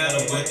 No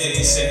matter what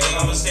they say,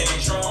 I'ma stay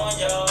strong,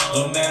 y'all.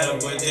 No matter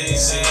what they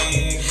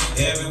say,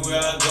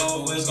 everywhere I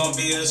go, it's gonna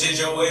be a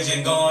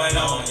situation going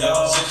on,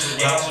 y'all.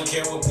 I don't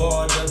care what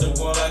part of the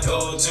world I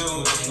go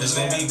to. It's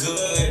gonna be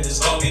good, it's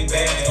gonna be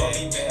bad.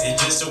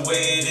 It's just the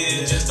way it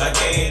is. I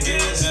can't do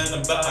nothing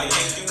about it.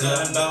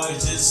 Cause I know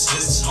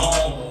it's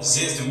home.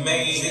 It's the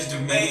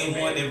main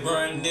one that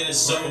run this,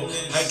 so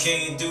I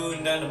can't do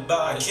nothing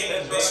about it.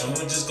 So I'm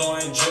just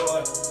gonna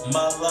enjoy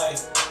my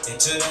life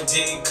until that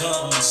day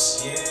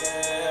comes.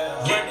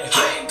 Yeah. I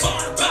ain't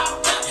going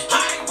about nothing. I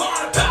ain't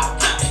going about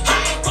nothing. I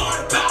ain't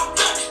going about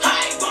nothing. I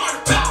ain't going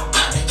about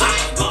nothing. I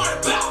ain't going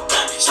about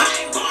nothing. I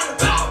ain't going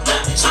about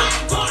nothing. I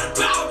ain't going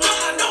about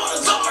nothing. I know the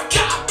Lord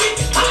got me.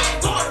 I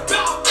ain't going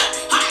about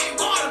nothing. I ain't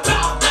going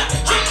about nothing. I ain't going about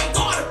nothing. I ain't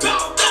going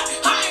about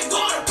nothing. I ain't going about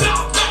nothing.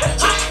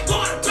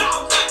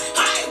 I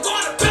ain't going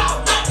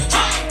about nothing. I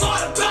ain't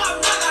going about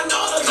nothing. I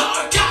know the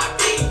Lord got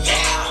me.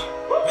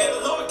 Yeah. Man, the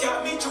Lord got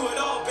me through it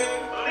all, baby.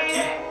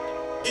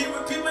 Even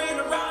when people ain't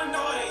around and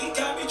all that, he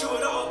got me through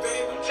it all,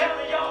 baby. I'm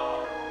telling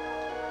y'all,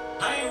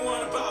 I ain't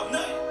worried about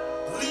nothing.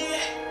 Believe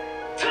that.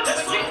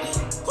 That's right.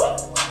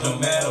 No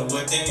matter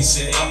what they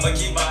say, I'ma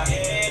keep my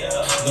head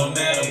up. No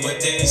matter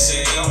what they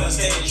say, I'ma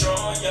stay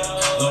strong,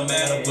 y'all. No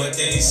matter what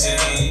they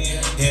say,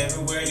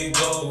 everywhere you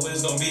go,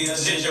 it's gonna be a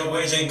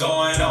situation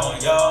going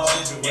on, y'all. I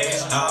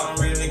don't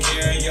really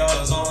care,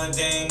 y'all. The only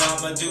thing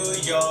I'ma do,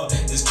 y'all,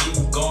 is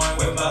keep going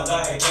with my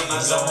life.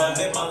 I'ma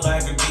live my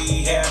life and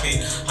be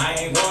happy. I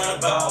ain't worried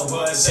about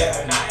what's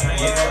happening.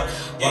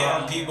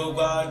 Yeah, people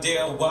out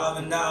there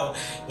wildin' out,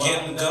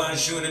 getting guns,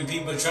 shooting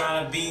people,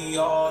 trying to be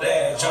all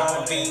that,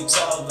 trying to be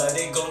tough, like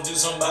they gon' do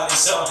somebody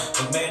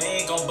something. But man, they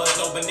ain't gon' bust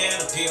no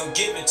banana peel,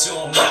 give it to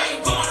them. I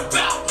ain't worried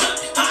about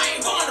nothing. I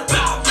ain't worried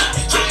about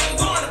nothing. I ain't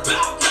worried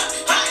about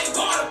nothing. I ain't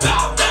worried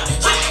about nothing. I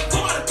ain't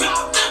worried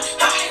about nothing.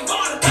 I ain't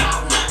worried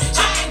about nothing.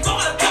 I ain't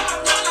worried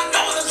about nothing. I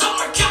know the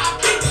Lord got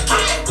me.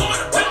 I ain't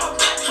worried about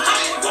nothing. I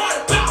ain't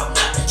worried about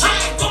nothing. I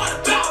ain't worried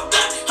about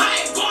nothing. I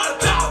ain't worried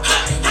about nothing.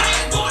 I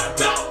ain't worried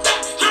about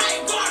nothing. I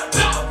ain't worried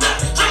about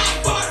nothing. I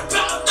ain't worried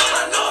about nothing. I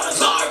know the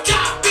Lord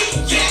got me.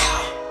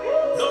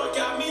 Yeah. Lord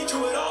got me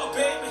through it all,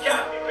 baby.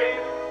 Got me, baby.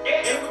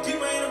 And when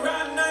people ain't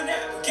around and none of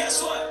that, but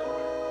guess what?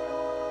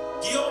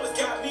 He always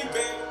got me,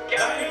 baby. I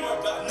ain't worried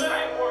about nothing. I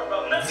ain't worried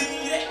about nothing.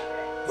 Leave that.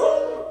 Woo.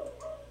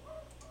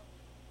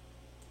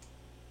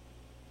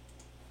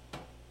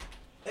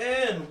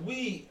 And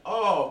we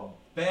are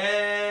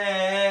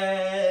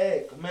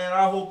back. Man,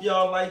 I hope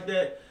y'all like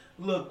that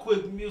little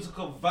quick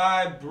musical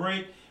vibe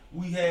break.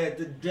 We had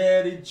the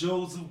daddy,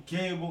 Joseph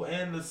Campbell,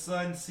 and the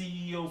son,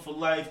 CEO for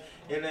life,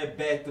 in that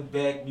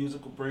back-to-back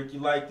musical break. You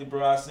liked it,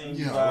 bro? I seen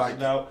you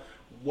vibing out.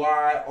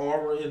 Why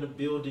Aura in the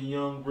building,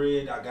 Young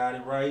Red? I got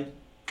it right.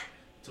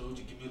 Told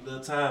you, give me a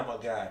little time, my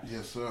guy.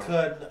 Yes, sir.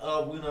 Cutting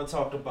up, we done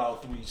talked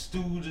about Three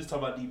Stooges, talk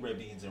about deep red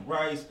beans and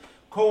rice,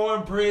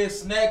 cornbread,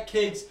 snack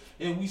cakes,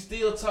 and we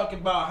still talking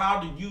about how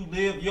do you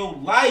live your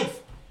life.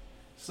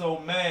 So,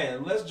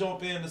 man, let's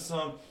jump into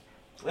some.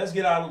 Let's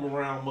get out of the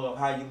realm of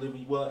how you live.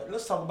 Well,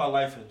 let's talk about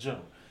life in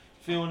general.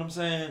 Feel what I'm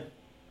saying?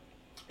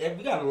 And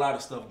we got a lot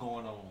of stuff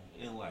going on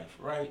in life,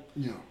 right?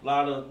 Yeah. A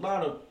lot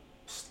of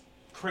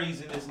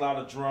craziness, a lot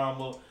of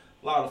drama,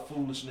 a lot of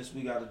foolishness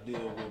we got to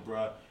deal with,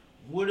 bro.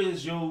 What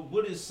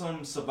is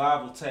some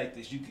survival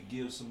tactics you could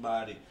give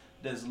somebody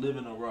that's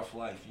living a rough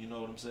life? You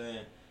know what I'm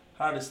saying?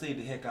 How to stay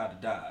the heck out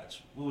of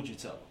Dodge? What would you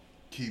tell them?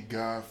 Keep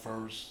God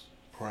first.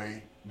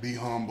 Pray. Be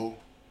humble.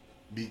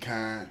 Be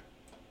kind.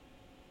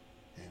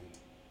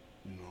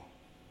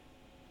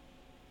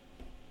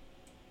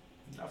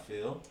 I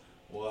feel.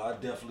 Well, I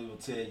definitely will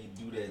tell you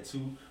do that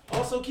too.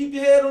 Also, keep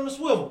your head on the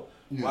swivel.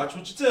 Yeah. Watch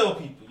what you tell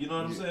people. You know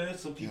what I'm saying?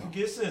 So people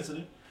get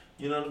sensitive.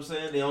 You know what I'm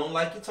saying? They don't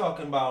like you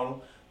talking about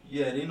them.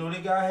 Yeah, they know they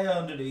got hair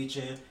under their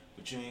chin,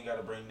 but you ain't got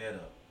to bring that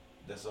up.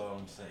 That's all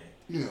I'm saying.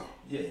 Yeah.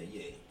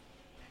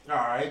 All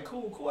right,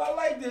 cool. I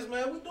like this,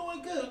 man. We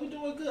doing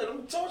good.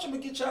 I'm told you I'm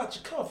going to get you out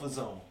your comfort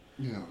zone.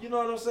 Yeah. You know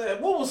what I'm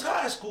saying? What was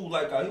high school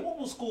like out here? What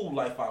was school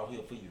life out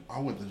here for you? I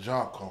went to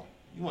Job Corps.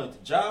 You went to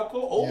Job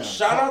Corps? Oh, yeah.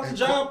 Shout out to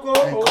Job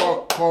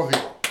Corps.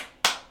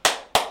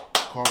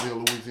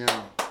 Carville,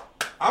 Louisiana.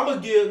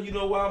 You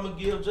know why I'm going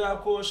to give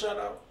Job Corps a shout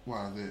out?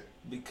 Why is that?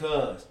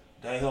 Because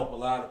they help a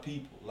lot of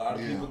people. A lot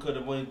of people could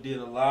have went and did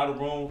a lot of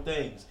wrong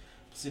things.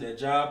 See, that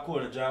Job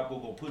Corps going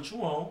to put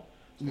you on.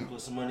 It's going to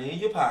put some money in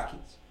your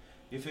pockets.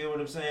 You feel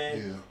what I'm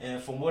saying? Yeah.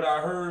 And from what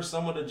I heard,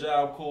 some of the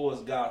Job Corps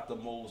got the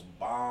most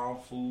bomb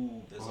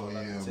food. That's all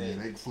I can tell you.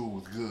 Their food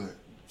was good.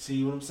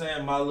 See what I'm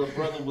saying? My little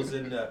brother was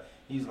in there.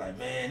 He's like,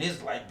 man,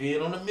 it's like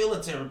being on a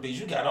military base.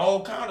 You got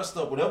all kind of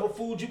stuff, whatever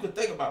food you could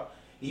think about.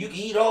 You can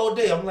eat all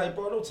day. I'm like,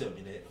 bro, don't tell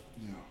me that.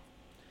 Yeah.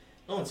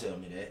 Don't tell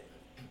me that.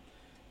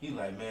 He's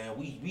like, man,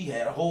 we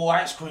had a whole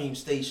ice cream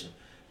station.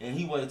 And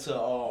he went to,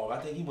 I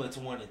think he went to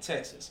one in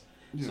Texas.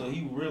 Yeah. So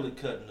he really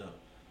cutting up.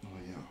 Oh,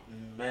 yeah.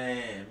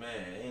 Man,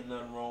 ain't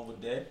nothing wrong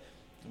with that.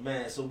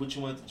 Man, so what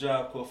you went to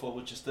Job Corps for?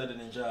 What you studied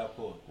in Job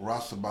Corps?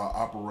 Roustabout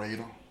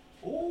operator.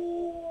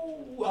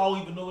 Ooh, I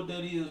don't even know what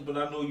that is, but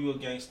I know you a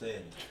gangsta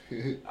at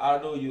it. I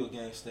know you a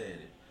gangsta at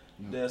it.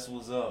 Yeah. That's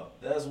what's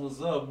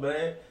up,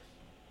 man.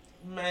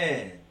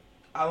 Man,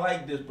 I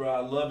like this, bro. I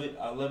love it.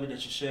 I love it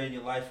that you're sharing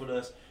your life with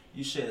us.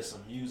 You shared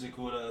some music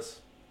with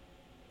us.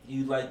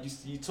 You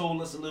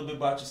told us a little bit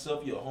about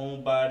yourself. You're a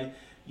homebody.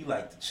 You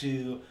like to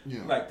chill.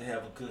 Yeah. You like to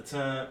have a good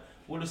time.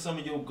 What are some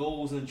of your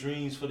goals and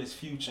dreams for this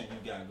future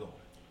you got going?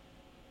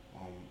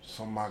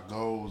 Some of my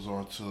goals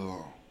are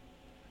to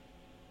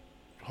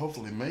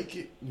hopefully make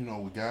it,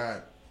 with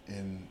God,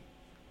 and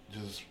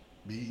just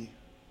be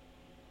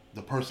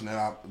the person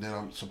that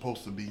I'm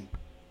supposed to be,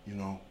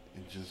 and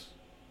just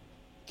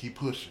keep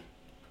pushing.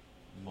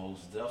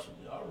 Most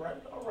definitely.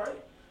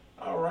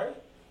 All right.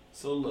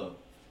 So look,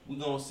 we're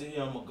gonna sit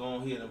here. I'm gonna go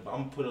ahead and I'm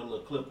gonna put a little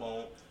clip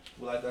on.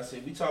 Like I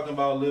said, we talking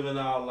about living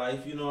our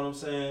life. You know what I'm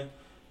saying?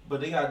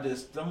 But they got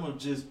this. I'm gonna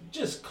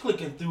just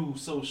clicking through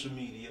social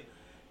media,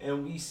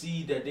 and we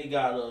see that they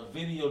got a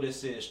video that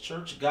says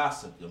 "Church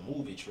Gossip," the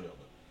movie trailer.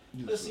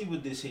 Yes, let's see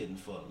what this hitting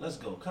for. Let's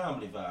go.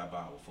 Comedy Vibe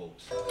Hour,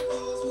 folks.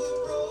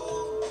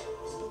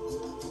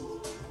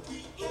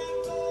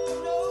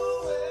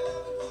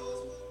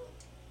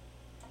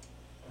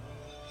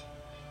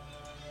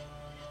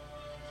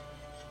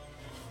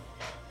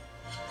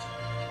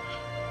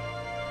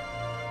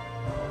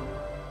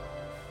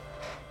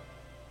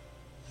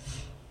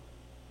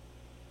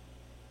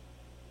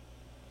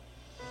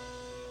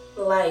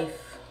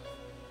 Life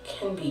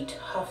can be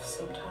tough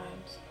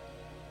sometimes.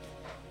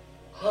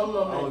 One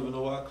moment, I don't even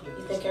know why I clicked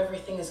you think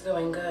everything is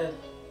going good.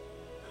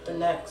 The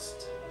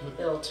next,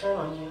 it'll turn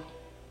on you.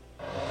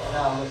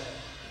 Now listen,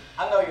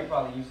 I know you're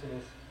probably used to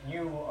this.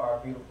 You are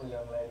a beautiful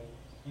young lady.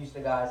 Used to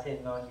guys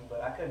hitting on you,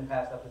 but I couldn't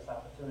pass up this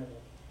opportunity.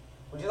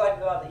 Would you like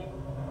to go out to eat?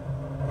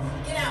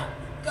 Get out!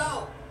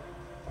 Go!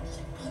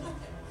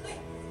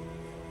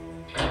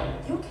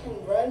 You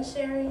can run,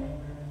 Sherry,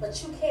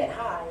 but you can't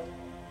hide.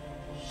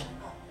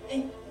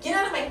 And get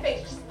out of my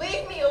face. Just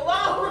leave me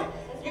alone.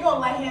 You're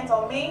gonna lay hands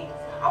on me?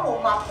 I will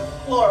mop the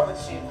floor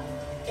with you.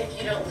 If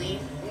you don't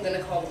leave, I'm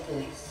gonna call the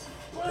police.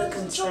 The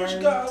concerns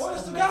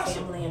of my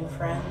family and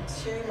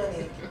friends. Sherry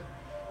Money,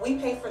 we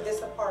pay for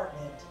this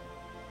apartment,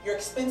 your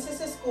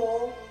expenses at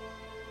school,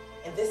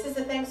 and this is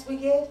the thanks we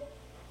get?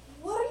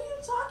 What are you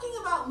talking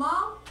about,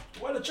 Mom?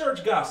 What a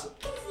church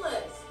gossip. Who's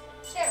Liz?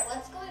 Sure,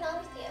 what's going on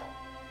with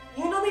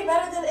you? You know me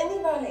better than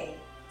anybody.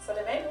 So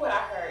then maybe what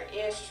I heard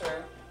is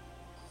true.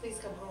 Please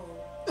come home.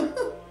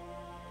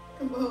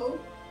 Come home?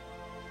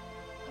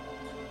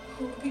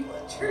 People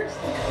at church.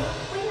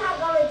 We're not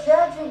gonna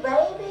judge you,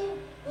 baby.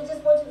 We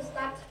just want you to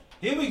stop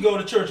Here we go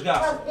to church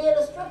gossip. Because being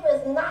a stripper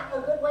is not a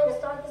good way to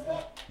start this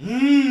night.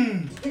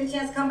 Get a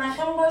chance to come back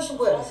home and worship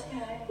with us.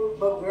 Okay.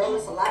 But girl,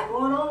 there's a lot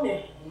going on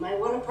there. You might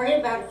want to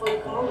pray about it before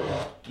you come over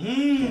there.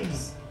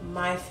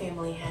 My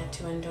family had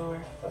to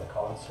endure. Brother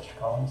Collins, Sister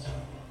Collins,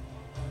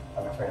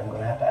 I'm afraid I'm going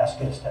to have to ask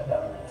you to step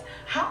down a minute.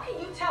 How can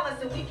you tell us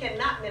that we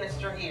cannot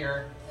minister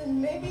here? Then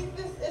maybe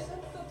this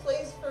isn't the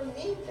place for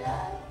me,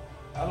 Dad.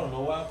 I don't know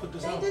why I put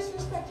this They on.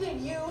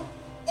 disrespected you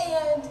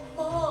and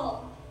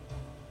Mom.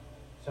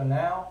 So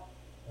now,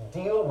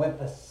 deal with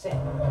the sin.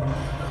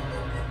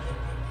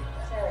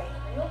 Sherry,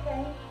 are you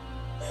okay?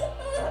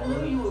 I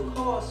knew you would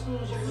call as soon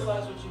as you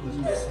realized what you was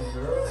missing,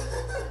 girl.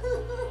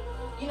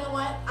 You know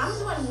what? I'm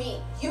doing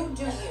me. You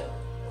do you.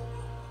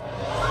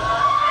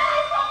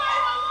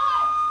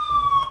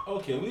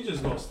 Okay, we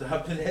just gonna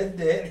stop it at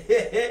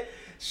that.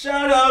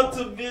 Shout out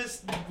to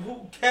Miss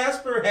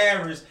Casper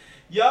Harris.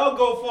 Y'all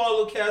go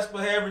follow Casper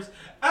Harris.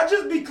 I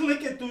just be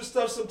clicking through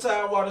stuff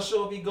sometime while the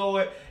show be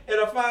going, and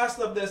I find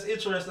stuff that's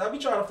interesting. I be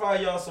trying to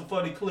find y'all some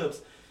funny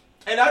clips.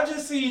 And I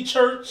just see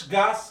Church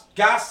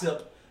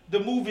Gossip,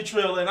 the movie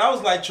trailer, and I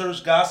was like,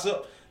 Church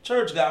Gossip,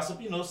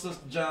 you know,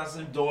 Sister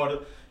Johnson's daughter.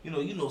 You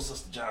know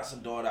Sister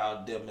Johnson's daughter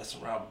out there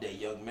messing around with that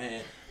young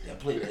man that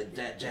played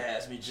that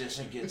jazz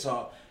musician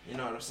guitar. You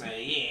know what I'm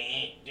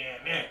saying?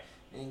 Yeah,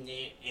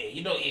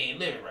 you know, you ain't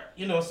living right.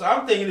 You know, so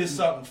I'm thinking it's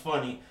something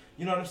funny.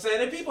 You know what I'm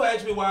saying? And people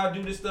ask me why I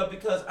do this stuff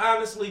because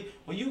honestly,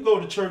 when you go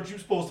to church, you're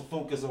supposed to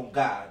focus on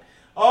God.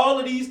 All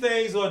of these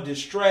things are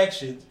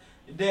distractions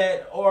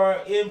that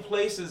are in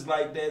places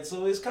like that.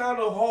 So it's kind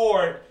of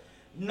hard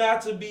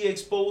not to be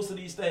exposed to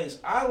these things.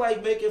 I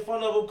like making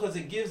fun of them because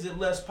it gives it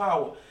less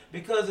power.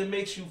 Because it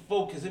makes you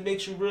focus. It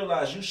makes you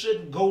realize you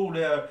shouldn't go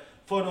there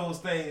for those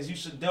things. You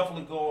should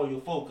definitely go on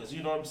your focus.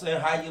 You know what I'm saying?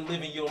 How you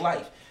living your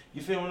life.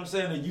 You feel what I'm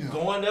saying? Are you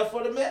going there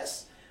for the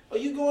mess? Or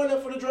you going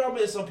there for the drama?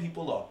 And some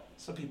people are.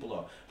 Some people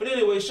are. But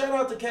anyway, shout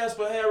out to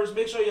Casper Harris.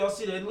 Make sure y'all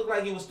see that. It looked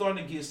like it was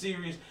starting to get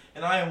serious.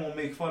 And I ain't want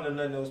to make fun of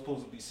nothing that was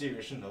supposed to be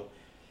serious, you know.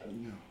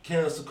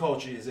 Cancel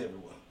culture is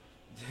everywhere.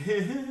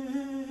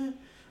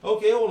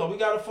 Okay, hold on. We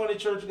got a funny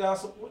church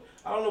gossip.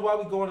 I don't know why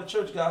we going to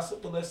church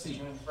gossip, but let's see.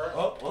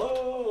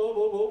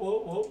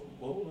 Whoa.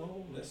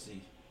 Let's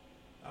see.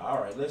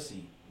 All right, let's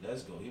see.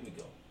 Let's go. Here we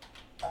go.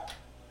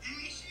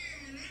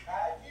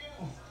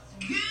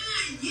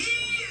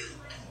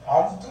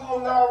 I'm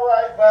doing all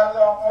right,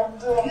 brother. I'm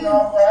doing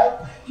all right.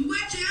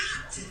 What you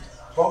up to?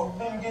 Folks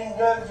been getting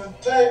ready for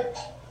church.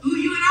 Who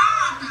you and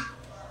Arthur?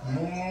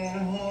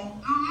 Mm-hmm.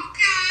 Oh,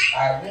 okay. I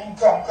didn't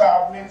come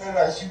call me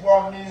like she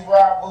wanted me to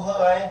ride with her.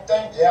 I ain't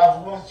think that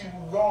was where she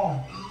was going.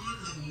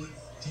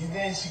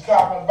 Then she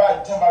called me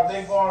back, tell me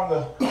they going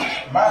to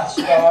my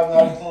star, and I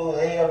told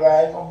her, hell, I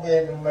ain't gonna be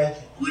able to make it.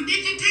 What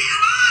did you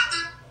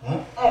tell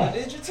Arthur? What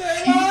did you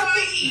tell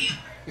Arthur?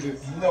 You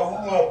know, we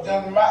went up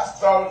there to my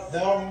star the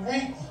other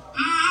week.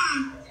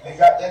 They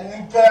got that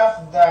new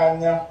pastor down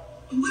there.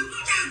 What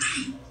y'all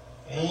think?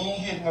 He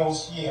ain't hit no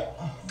shit.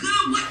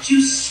 Good, what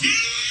you said?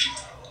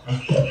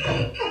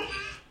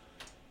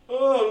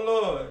 Oh,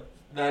 Lord.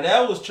 Now,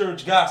 that was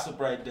church gossip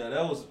right there.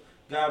 That was,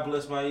 God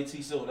bless my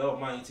A.T. So that was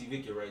my A.T.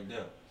 Vicky right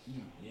there.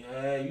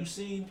 Yeah, you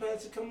seen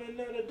Patsy come in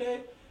there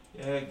today?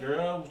 Yeah,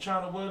 girl,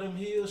 trying to wear them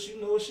heels. She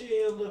know she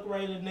ain't look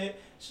right in there.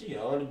 She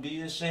ought to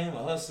be ashamed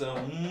of herself.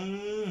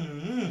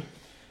 I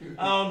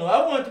don't know.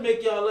 I wanted to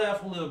make y'all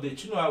laugh a little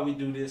bit. You know how we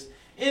do this.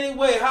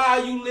 Anyway, how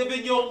are you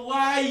living your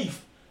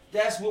life?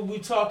 That's what we're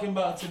talking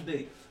about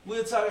today.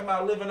 We're talking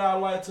about living our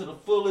life to the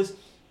fullest,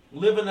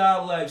 living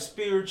our life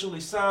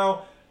spiritually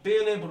sound,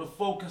 being able to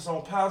focus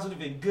on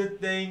positive and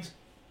good things,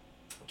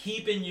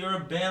 keeping your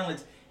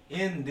balance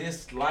in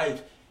this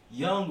life.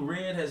 Young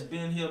Red has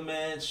been here,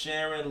 man,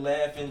 sharing,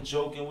 laughing,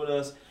 joking with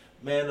us.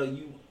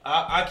 Man,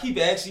 I keep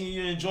asking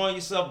you, you're enjoying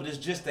yourself, but it's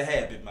just a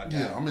habit, my guy.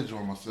 Yeah, I'm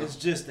enjoying myself. It's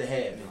just a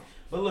habit. Yeah.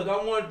 But look, I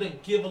wanted to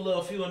give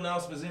a few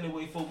announcements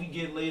anyway before we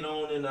get later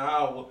on in the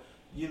hour,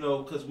 you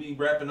know, because we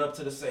wrapping up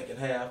to the second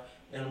half.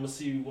 And I'm going to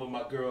see where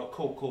my girl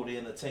Coco, the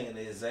entertainer,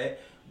 is at.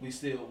 We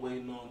still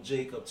waiting on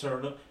Jacob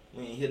Turner.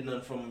 We ain't hit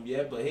nothing from him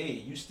yet, but hey,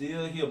 you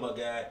still here, my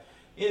guy.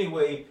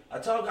 Anyway,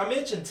 I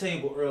mentioned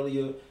Table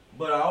earlier,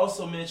 but I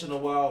also mentioned a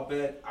while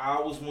back,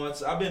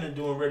 I've been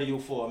doing radio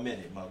for a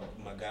minute, my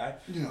guy.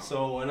 Yeah.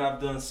 So, and I've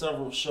done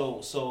several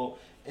shows. So,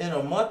 in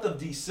a month of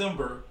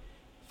December,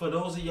 for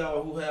those of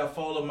y'all who have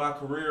followed my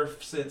career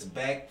since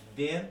back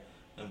then,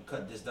 and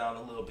cut this down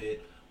a little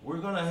bit, we're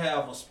gonna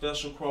have a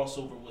special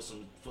crossover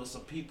for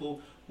some people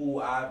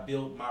who I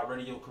built my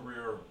radio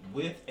career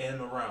with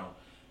and around.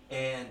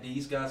 And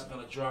these guys are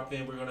gonna drop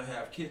in. We're gonna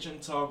have Kitchen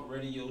Talk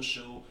Radio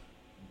Show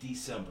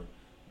December.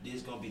 This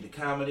is gonna be the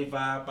Comedy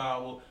Vibe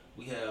Hour.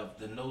 We have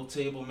the No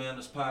Table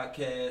Manners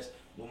podcast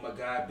with my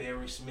guy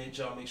Barry Smith.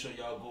 Y'all make sure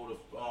y'all go to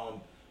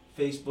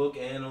Facebook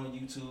and on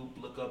YouTube.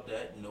 Look up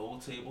that No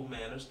Table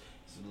Manners.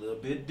 It's a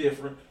little bit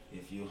different.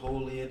 If you're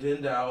holier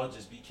than thou,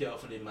 just be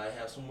careful. They might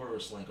have some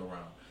word sling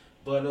around.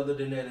 But other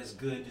than that, it's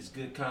good. It's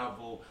good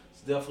convo.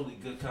 It's definitely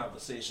good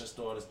conversation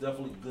starter. It's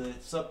definitely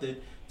good. Something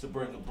to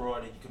bring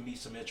abroad, and you can meet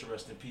some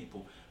interesting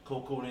people.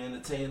 Coco the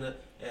Entertainer,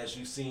 as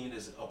you've seen,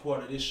 is a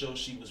part of this show.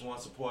 She was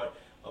once a part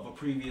of a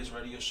previous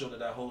radio show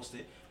that I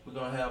hosted. We're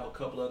going to have a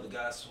couple other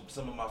guys,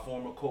 some of my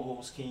former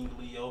co-hosts, King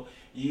Leo.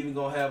 You're even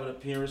going to have an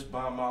appearance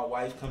by my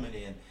wife coming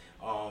in.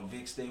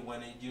 Vic, stay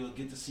winning. You'll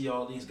get to see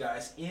all these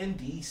guys in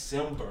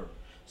December.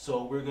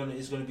 So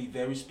it's gonna be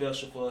very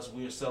special for us.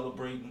 We're just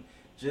celebrating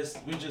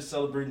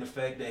the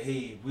fact that,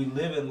 hey, we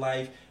live in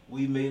life.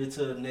 We made it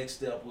to the next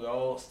step. We're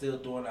all still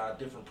doing our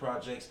different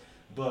projects,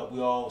 but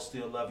we all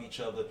still love each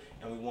other,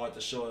 and we want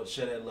to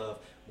share that love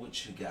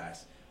with you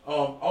guys.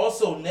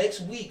 Also,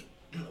 next week,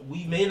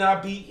 we may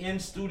not be in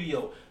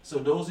studio. So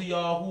those of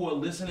y'all who are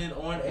listening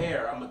on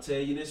air, I'm going to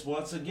tell you this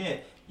once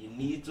again. You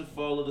need to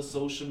follow the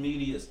social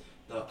medias.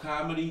 The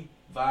Comedy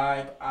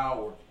Vibe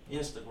Hour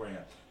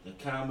Instagram. The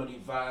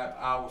Comedy Vibe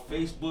Hour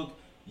Facebook.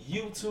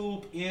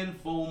 YouTube,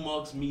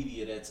 Infomux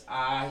Media. That's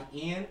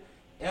INFOMUX.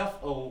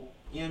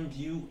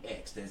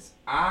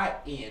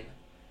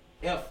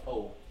 That's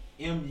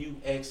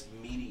INFOMUX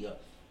Media.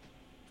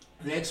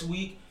 Next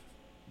week,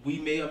 we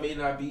may or may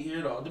not be here.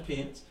 It all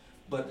depends.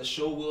 But the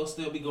show will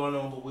still be going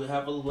on, but we'll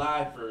have a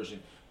live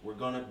version. We're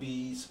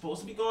supposed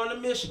to be going to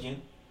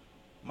Michigan.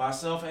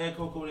 Myself and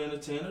Coco the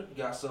Entertainer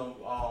got some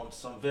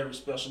very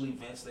special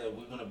events that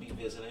we're gonna be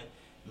visiting.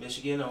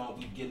 Michigan,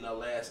 we getting our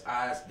last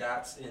I's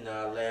dots and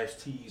our last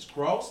T's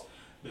crossed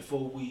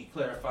before we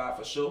clarify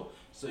for sure.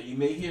 So you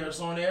may hear us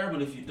on air,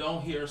 but if you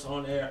don't hear us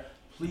on air,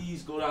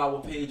 please go to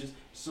our pages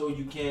so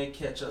you can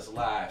catch us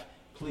live.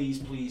 Please,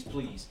 please,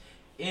 please.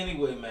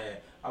 Anyway, man,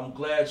 I'm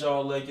glad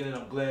y'all liking it.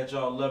 I'm glad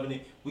y'all loving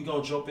it. We're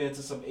going to jump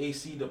into some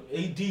AD,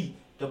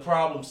 the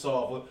problem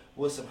solver,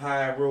 with some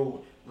High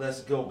Road.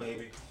 Let's go,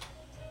 baby.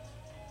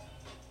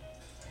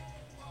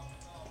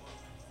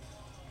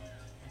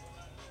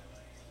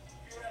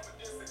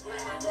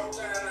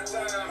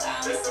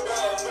 It's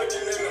about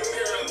looking in the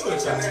mirror,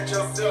 looking at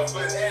yourself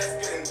and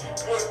asking,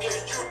 what can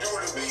you do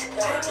to be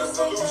part of the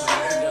solution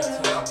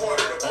and not part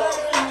of the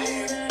problem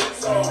again?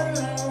 So, at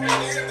the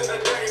end of the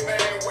day,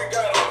 man, we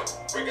gotta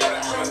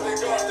trust in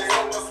God to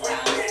help us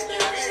with it, you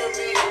feel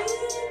me?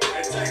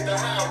 And take the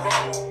high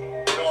road.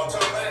 You know what I'm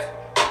talking about?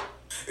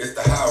 It's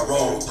the high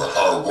road,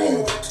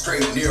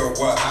 straight near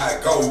where I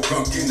go.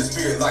 Drunk in the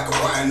spirit like a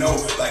rhino,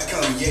 like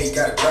Kanye,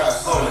 gotta drive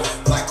slow,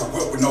 like a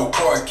whip with no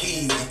car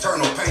keys.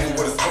 Eternal pain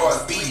with a scar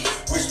speed.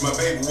 Wish my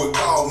baby would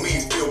call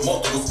me, feel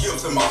multiple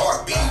skips in my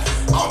heartbeat.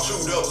 I'm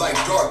chewed up like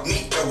dark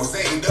meat that was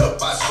aimed up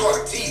by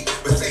shark teeth.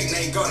 But Satan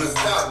ain't gonna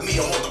stop me.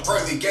 I'm on the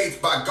pearly gates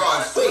by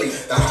God's sleep.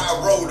 The high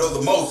road of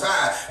the Most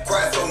High.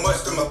 Cry so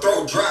much till my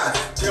throat dry.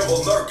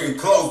 Devil lurking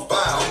close by.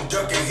 I'm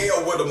junking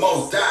hell where the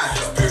most die.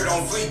 Spirit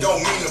on fleet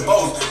don't mean the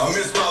boast. I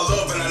miss my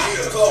love and I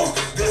need a close.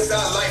 This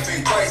our life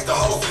in Christ the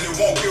host, and it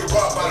won't get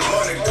robbed by the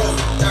money ghost.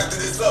 Doctor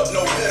this up,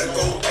 no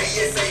medical.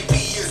 ASAP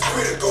is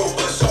critical.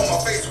 But show my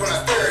face when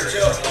I stare at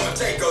you. I'ma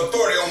take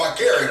authority on my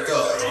character.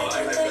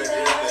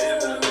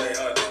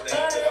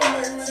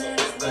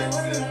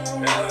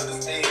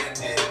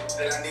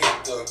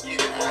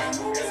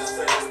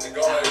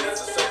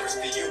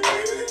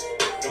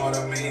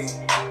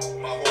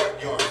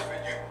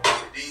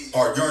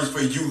 Heart yearns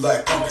for you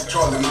like Pumpkin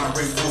Charlie. My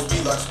race full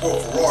speed like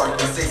sport Ferrari. A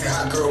sexy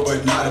hot girl,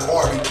 but not a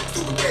Barbie.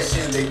 Super cash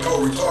in, they go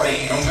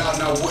retarded. No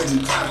mountain I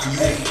wouldn't climb for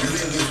you.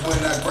 Relentless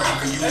when I grind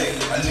for you.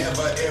 I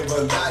never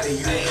ever lie to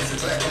you. It's a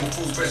black on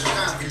food special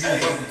time for you.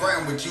 Bump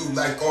grind with you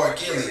like R.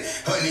 Kelly.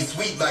 Honey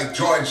sweet like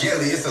George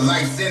Jelly. It's a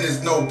life sentence,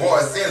 no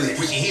bar silly.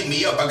 When she hit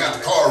me up, I got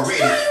the car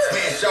ready.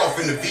 Smash off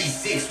in the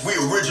V6. We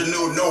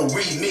original, no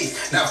remix.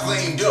 Not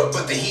flamed up,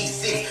 but the heat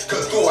sick.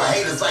 Cause through our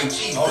haters like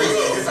cheap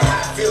bricks. It's a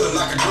hot feeling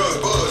like a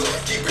drug buzz.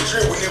 Keep it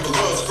real, we never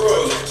love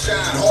scrubs. Shine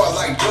hard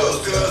like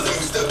dust does, and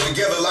we stuck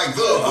together like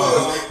glove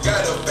buds.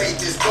 Gotta fake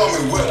this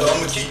stormy weather,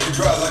 I'ma keep you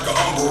dry like an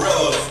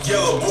umbrella.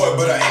 Yellow boy,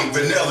 but I ain't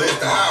vanilla. It's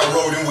the high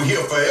road, and we're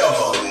here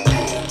forever.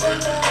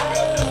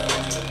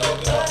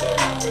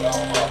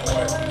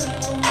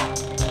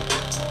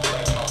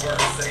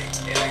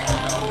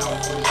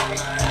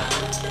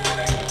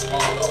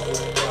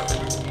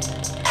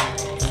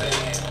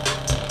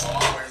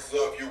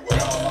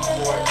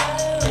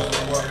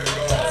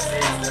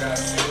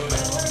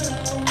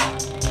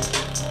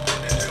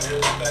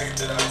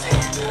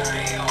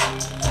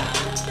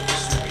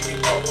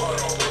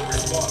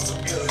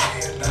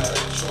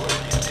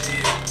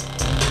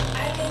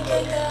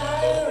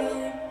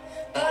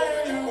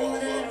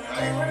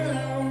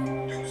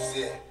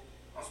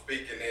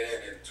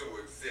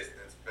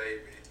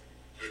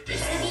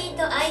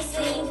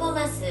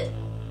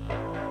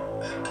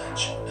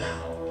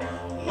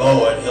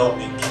 Lord help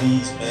me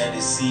please, man,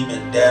 it's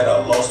seeming that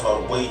I lost my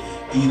way.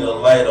 Be the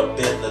light up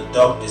in the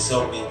darkness,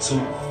 help me to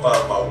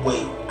find my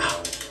way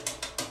out.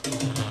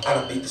 I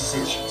done made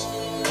decisions,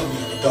 put me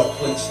in a dark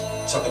place.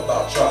 Talking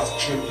about trials and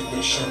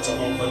tribulations all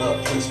over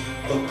the place.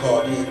 Look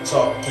hard in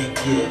talk, can't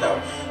get it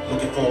out.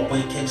 Looking for a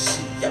way, can't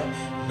see out.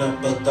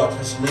 Nothing but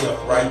darkness live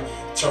right.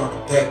 Turn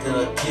it back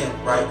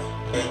again, right?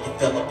 Man, you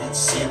fell up in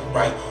sin,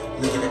 right?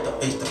 Looking at the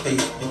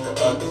face-to-face with the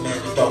other man,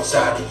 the dark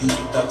side of you, the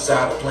dark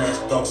side of plans,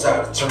 the dark side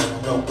of turning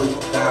away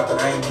from God.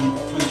 But I ain't even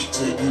preach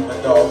to you, my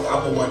dog.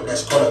 I'm the one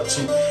that's caught up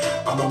too.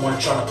 I'm the one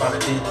trying to find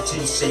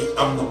identity. Say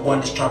I'm the one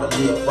that's trying to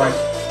live right,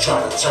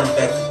 trying to turn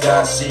back to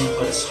God's seed,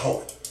 but it's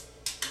hard.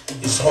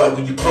 It's hard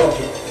when you're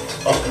broken.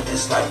 Up in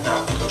this life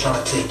now, people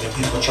trying to take it,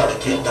 people try to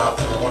get now.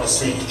 People want to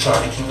say you're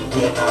trying to keep it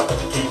real now, but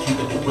you can't keep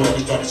it real.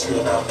 They trying to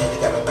steal now, man. They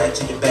got a knife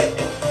to your back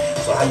though.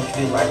 So how you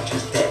feel like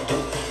just that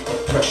though? The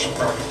pressure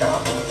burning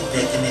down on your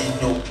neck and ain't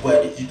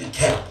nowhere that you can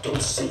cap though.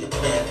 Say you're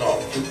playing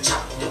off your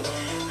top though.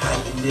 How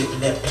you live in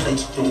that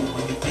place though?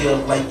 When you feel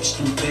like you're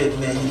stupid,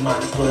 man, you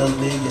might as well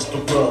live it's the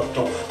rub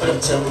though. But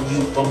I'm telling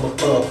you from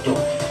above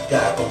though,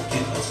 God gon' give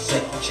you a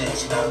second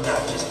chance. And I'm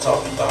not just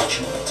talking about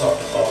you, I'm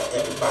talking about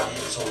everybody in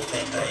this whole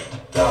thing, man.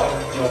 God,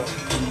 yo,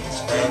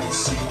 please, man, you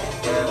see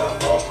that I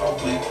lost my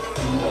way.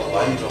 Through the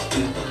light up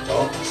in the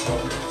darkness,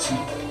 only to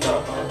got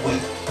my way.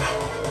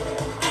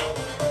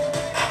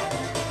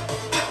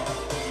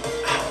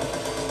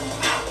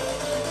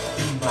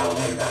 Be my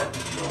way, I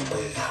need a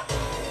way.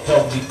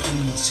 Help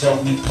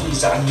me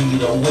please, I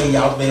need a way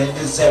out, man.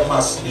 This at my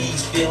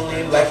sleeves,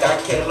 feeling like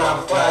I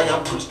cannot fly.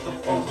 I'm Christopher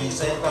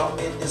and I'm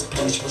in this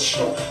place for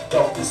sure.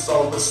 Darkness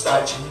all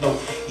beside you know.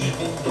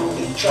 Even though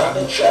they try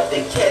to trap,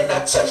 they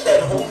cannot touch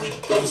that Holy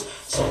Ghost.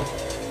 So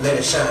let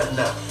it shine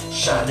now,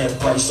 shine that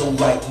bright so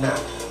light now.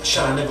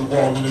 Shine every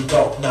wall in the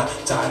dark now.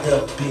 Tired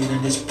of being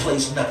in this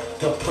place now.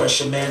 The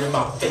pressure, man, in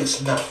my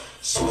face now.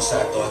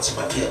 Suicide thoughts in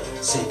my ear.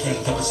 Say can't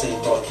help but say,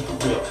 Lord, keep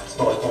it real.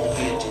 Lord, go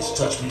ahead, just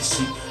touch me,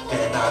 see.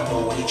 Man, I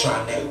know they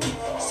trying that weak.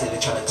 Say they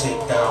trying to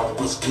take down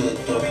what's good,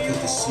 though, because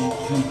they see you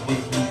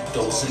with me,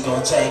 though. So they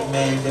gonna attack,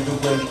 man,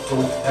 everywhere they go.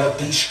 Gotta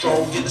be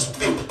strong in the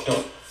spirit,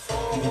 though.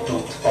 Even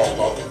though you fall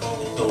off, and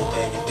even though,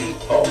 man, you may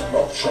fall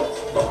off short.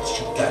 Long as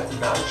you got the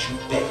knowledge, you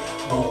back.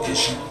 Long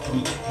as you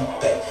breathe, you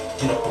back.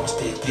 Get up on the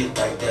stage, get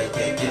right there,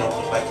 yeah. Get on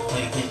the mic and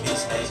play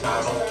his name. I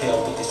don't care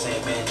what they say,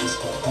 man. Just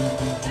gon' boom,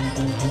 boom, boom,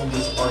 boom, boom.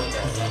 Let's work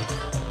that.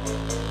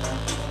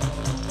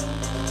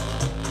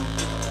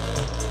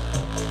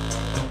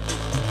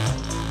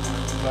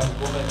 About to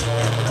go back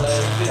on the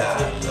last 15.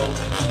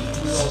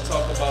 We're gonna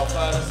talk about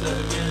 5 to 7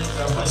 minutes.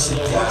 I'm gonna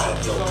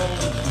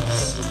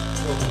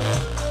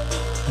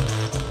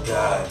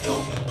God,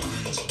 help me,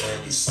 please, man.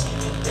 It's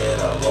seeming that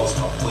I lost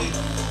my way.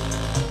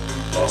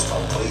 Lost my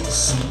way, it's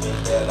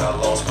seeming that I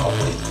lost my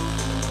way.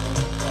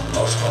 I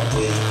lost my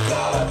way,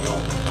 God, help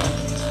me,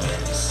 please,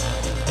 man. It's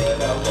seeming that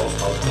I lost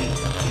my way.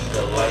 Need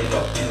the light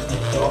up in the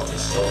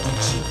darkness, help me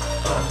to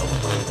find a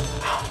way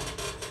out.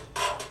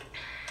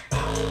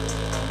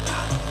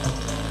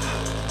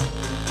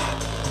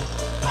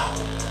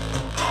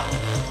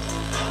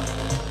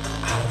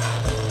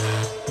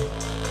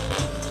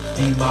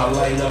 Be my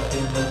light up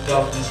in the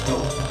darkness,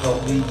 though. Help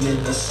me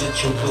in the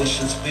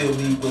situations, fill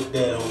me with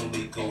that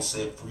Holy Ghost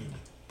and free me.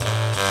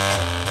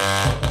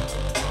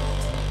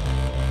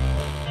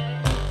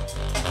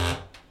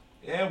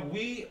 And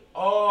we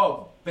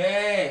are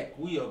back.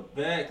 We are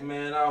back,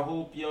 man. I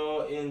hope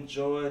y'all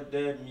enjoyed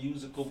that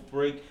musical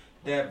break,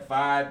 that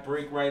vibe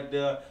break right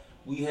there.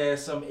 We had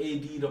some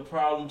AD, the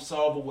problem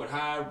solver with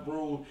High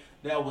Road.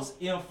 That was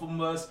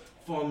infamous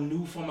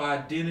from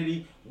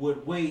Identity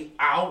with Way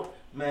Out.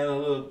 Man, a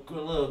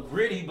little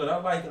gritty, but I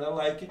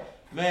like it.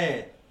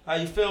 Man, how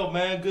you felt,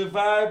 man? Good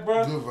vibe,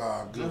 bro?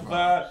 Good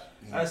vibe.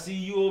 Yeah. I see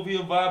you over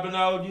here vibing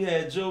out. You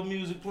had Joe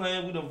music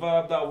playing. We done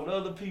vibed out with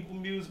other people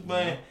music,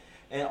 man.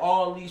 And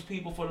all these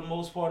people, for the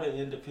most part, are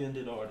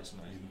independent artists,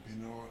 man.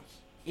 Independent artists.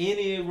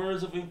 Any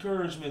words of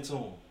encouragement to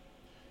them?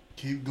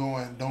 Keep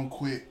going. Don't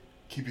quit.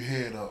 Keep your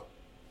head up.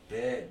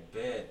 Bad.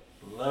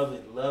 Love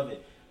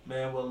it.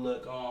 Man, well,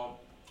 look,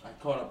 I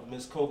caught up with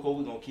Miss Coco.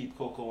 We're going to keep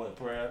Coco in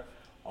prayer.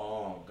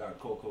 Got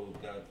Coco,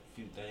 got a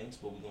few things,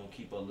 but we're going to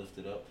keep her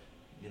lifted up.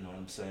 You know what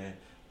I'm saying?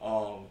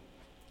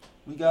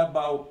 We got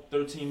about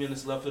 13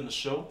 minutes left in the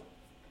show.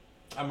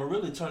 I'm going to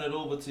really turn it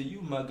over to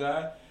you, my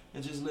guy,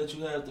 and just let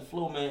you have the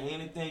flow, man.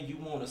 Anything you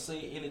want to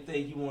say,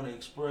 anything you want to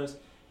express,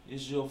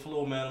 it's your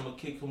flow, man. I'm going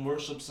to kick a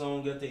worship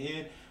song at the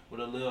end with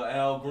a little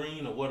Al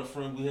Green or What a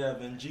Friend We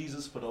Have in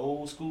Jesus for the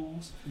old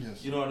schools.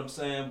 Yes. You know what I'm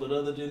saying? But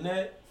other than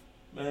that,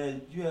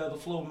 man, you have the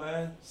flow,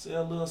 man. Say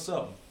a little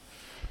something.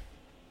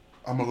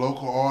 I'm a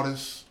local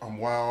artist. I'm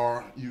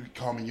YR. You can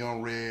call me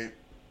Young Red.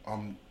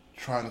 I'm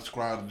trying to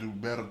strive to do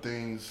better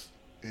things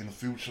in the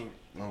future.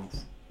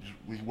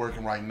 We're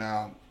working right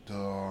now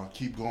to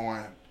keep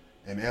going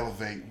and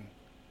elevating.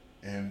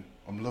 And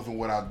I'm loving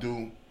what I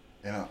do.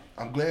 And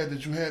I'm glad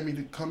that you had me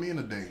to come in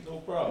today. No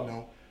problem. You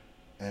know?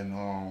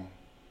 And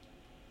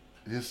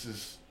this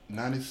is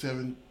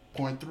 97.3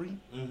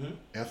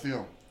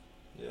 FM.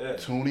 Yeah.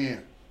 Tune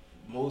in.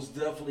 Most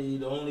definitely,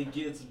 it only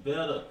gets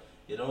better.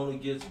 It only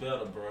gets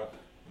better, bro.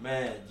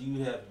 Man,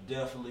 you have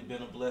definitely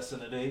been a blessing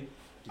today.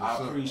 Yes,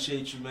 I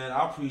appreciate you, man.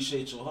 I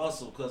appreciate your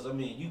hustle, because, I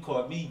mean, you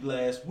caught me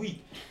last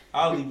week.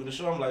 I leave the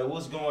show, I'm like,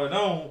 what's going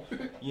on?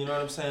 You know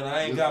what I'm saying?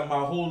 I ain't got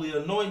my holy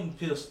anointing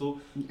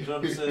pistol. You know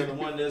what I'm saying? The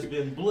one that's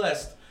been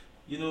blessed.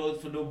 you know,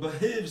 for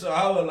nobody. So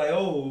I was like,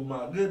 oh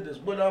my goodness,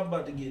 what I'm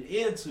about to get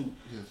into.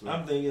 Yes,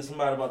 I'm thinking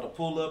somebody about to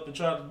pull up and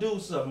try to do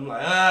something. I'm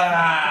like,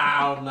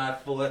 I'm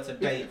not for it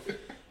today.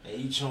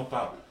 And you jump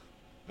out.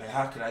 Man,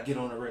 how could I get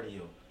on the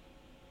radio?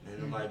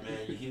 And I'm like, man,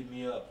 you hit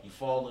me up, you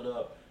followed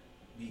up,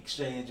 we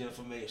exchange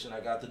information.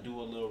 I got to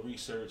do a little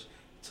research,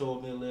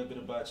 told me a little bit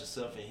about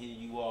yourself, and here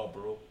you are,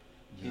 bro.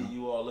 Here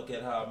you are. Look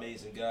at how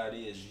amazing God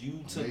is. You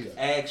took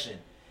action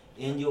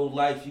in your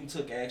life. You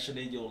took action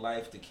in your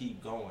life to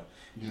keep going.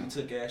 You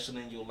took action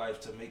in your life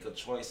to make a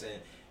choice, and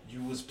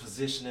you was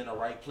positioned in the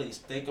right place.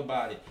 Think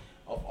about it.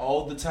 Of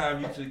all the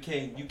time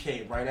you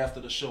came right after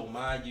the show.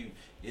 Mind you,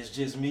 it's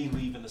just me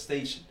leaving the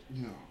station.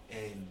 Yeah.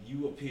 And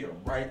you appear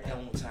right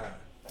on time.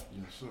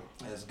 Yes, sir.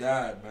 That's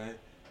God, man.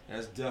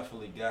 That's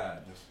definitely God.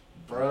 That's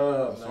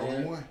Bruh, the only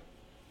man. way.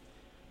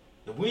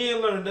 If we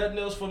ain't learned nothing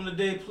else from the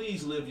day,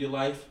 please live your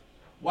life.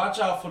 Watch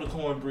out for the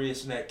cornbread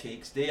snack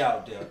cakes. They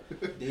out there.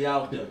 They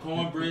out there.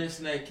 Cornbread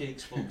snack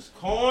cakes, folks.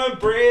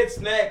 Cornbread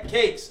snack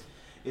cakes.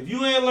 If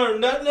you ain't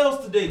learned nothing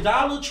else today,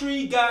 Dollar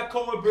Tree got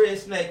cornbread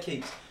snack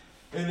cakes.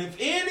 And if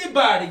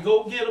anybody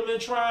go get them and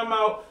try them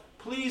out,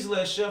 please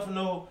let Chef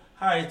know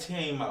how it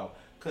came out.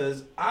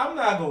 Because I'm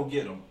not going to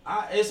get them.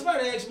 If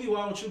somebody asks me,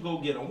 why don't you go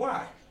get them?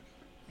 Why?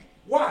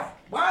 Why?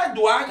 Why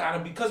do I got to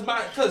be?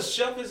 Because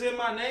Chef is in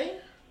my name?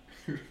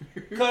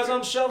 Because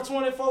I'm Chef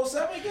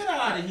 24/7? Get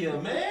out of here,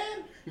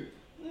 man.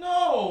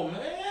 No,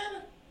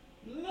 man.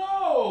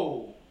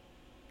 No.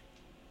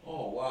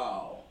 Oh,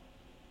 wow.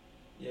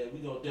 Yeah, we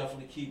going to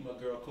definitely keep my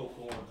girl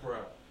Coco on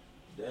prep.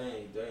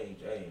 Dang.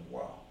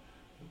 Wow.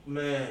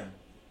 Man.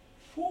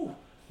 Whew.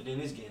 And then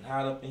it's getting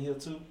hot up in here,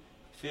 too.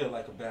 Feel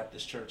like a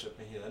Baptist church up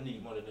in here. I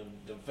need one of them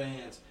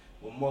fans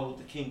with Martin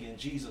Luther King and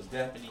Jesus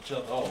dapping each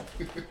other off.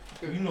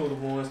 You know the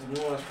ones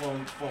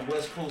from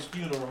West Coast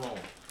Funeral Home.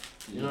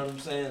 You know what I'm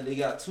saying? They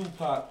got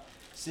Tupac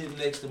sitting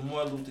next to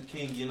Martin Luther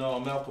King, you know,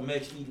 Malcolm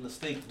X eating a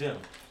steak dinner.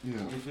 Yeah.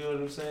 You feel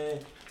what I'm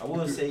saying? I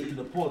would say eating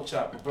a pork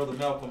chop, but Brother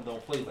Malcolm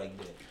don't play like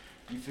that.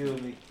 You feel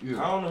me?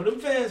 Yeah. I don't know. Them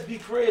fans be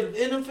creative.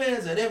 And them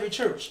fans at every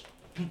church.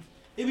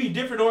 It be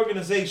different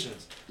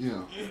organizations.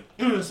 Yeah.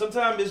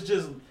 Sometimes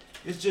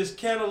it's just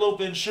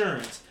Cantaloupe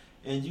Insurance,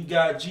 and you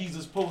got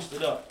Jesus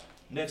posted up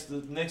next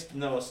to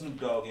no, Snoop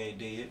Dogg ain't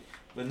dead,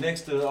 but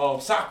next to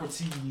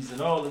Socrates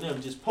and all of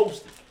them just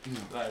posted.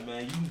 Like,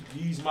 man,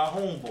 these my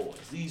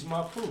homeboys, these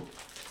my crew.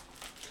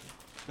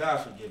 God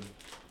forgive me.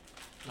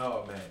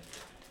 Oh man.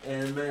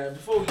 And man,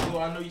 before we go,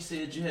 I know you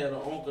said you had an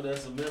uncle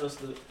that's a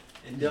minister,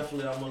 and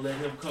definitely I'm gonna let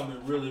him come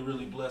and really,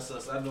 really bless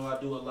us. I know I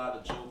do a lot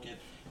of joking,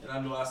 and I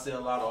know I say a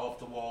lot of off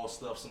the wall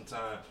stuff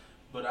sometimes.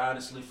 But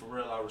honestly, for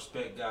real, I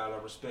respect God.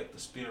 I respect the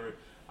spirit.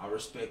 I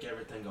respect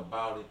everything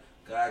about it.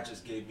 God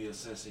just gave me a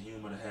sense of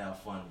humor to have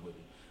fun with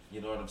it.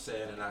 You know what I'm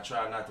saying? And I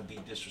try not to be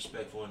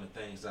disrespectful in the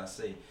things I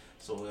say.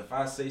 So if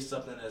I say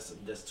something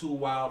that's too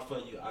wild for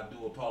you, I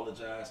do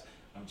apologize.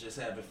 I'm just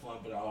having fun,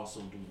 but I also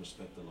do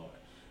respect the Lord.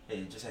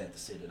 Hey, just had to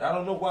say that. I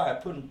don't know why I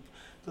put him,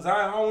 because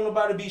I don't want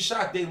nobody to be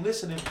shocked. They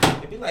listening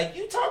and be like,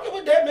 you talking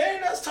with that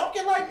man that's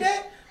talking like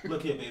that?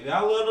 Look here, baby. I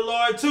love the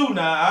Lord too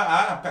now.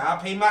 I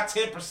pay my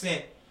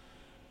 10%.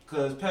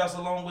 Because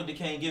Pastor Longwood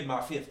can't get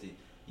my 50.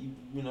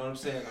 You know what I'm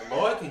saying? The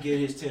Lord can get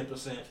his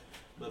 10%.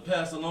 But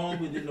Pastor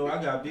Longwood, you know, I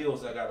got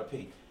bills I got to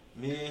pay.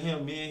 Me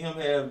and him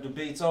have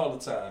debates all the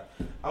time.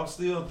 I'm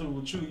still through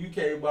with you. You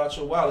came about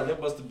your wallet.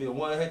 That must have been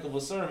one heck of a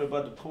sermon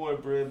about the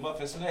cornbread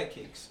muffin snack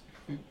cakes.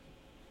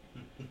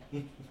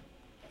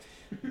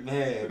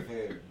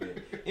 man.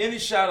 Any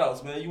shout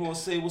outs, man? You want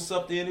to say what's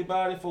up to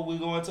anybody before we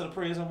go into the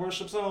praise and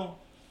worship song?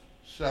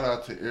 Shout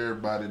out to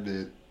everybody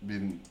that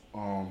been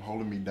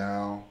holding me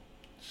down.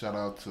 Shout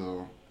out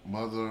to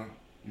Mother,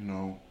 you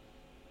know.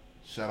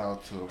 Shout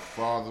out to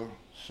Father.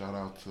 Shout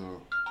out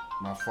to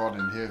my Father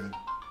in heaven.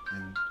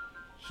 And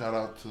shout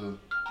out to,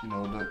 you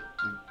know,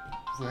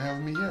 for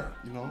having me here,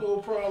 you know. No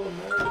problem,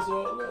 man. It's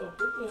all love.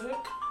 What the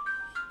heck?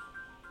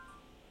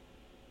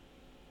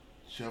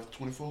 Chef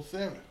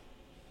 24/7.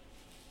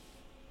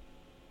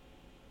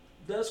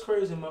 That's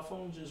crazy. My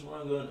phone just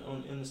rang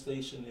in the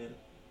station and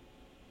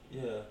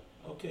yeah,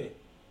 okay.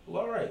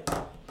 Well, all right.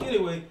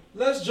 Anyway,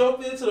 let's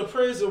jump into the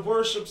praise and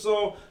worship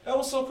song. That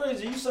was so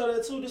crazy. You saw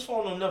that too? This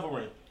phone will never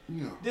ring.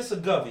 Yeah. This a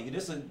Govy.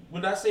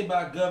 When I say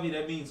by Govy,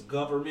 that means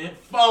government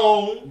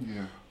phone.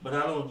 Yeah. But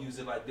I don't use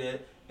it like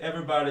that.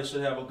 Everybody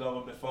should have a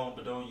government phone,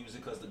 but don't use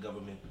it because the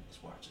government is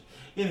watching.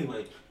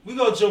 Anyway, we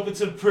gonna jump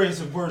into the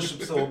praise and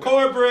worship song.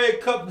 Cornbread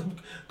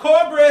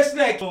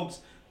snack,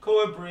 folks.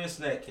 Cornbread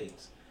snack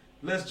cakes.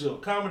 Let's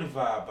jump. Comedy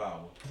Vibe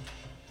Hour.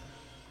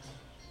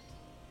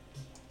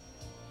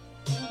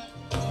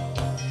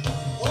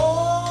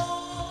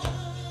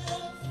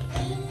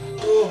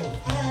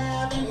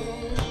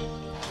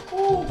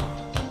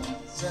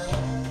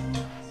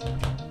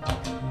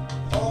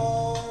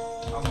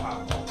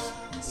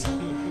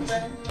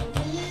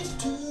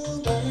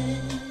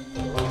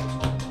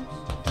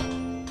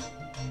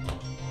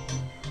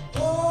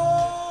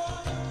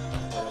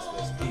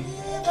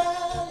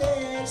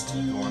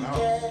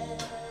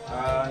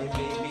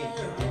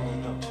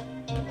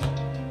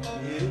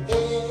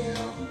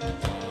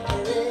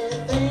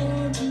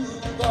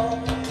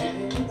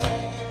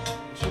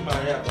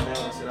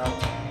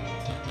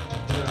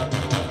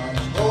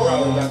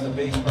 probably got the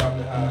bass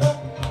probably high.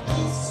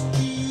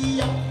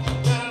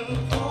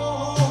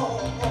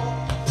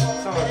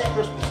 Sound like a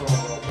Christmas song.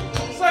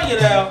 Sing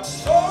it out.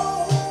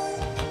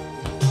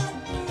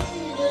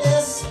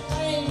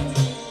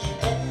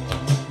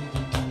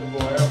 The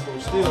boy Afro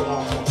still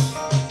on one.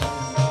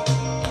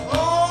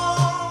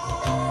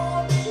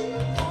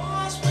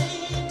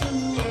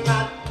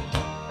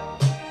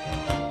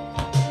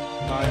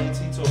 My AT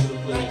told me to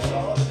play this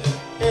song today.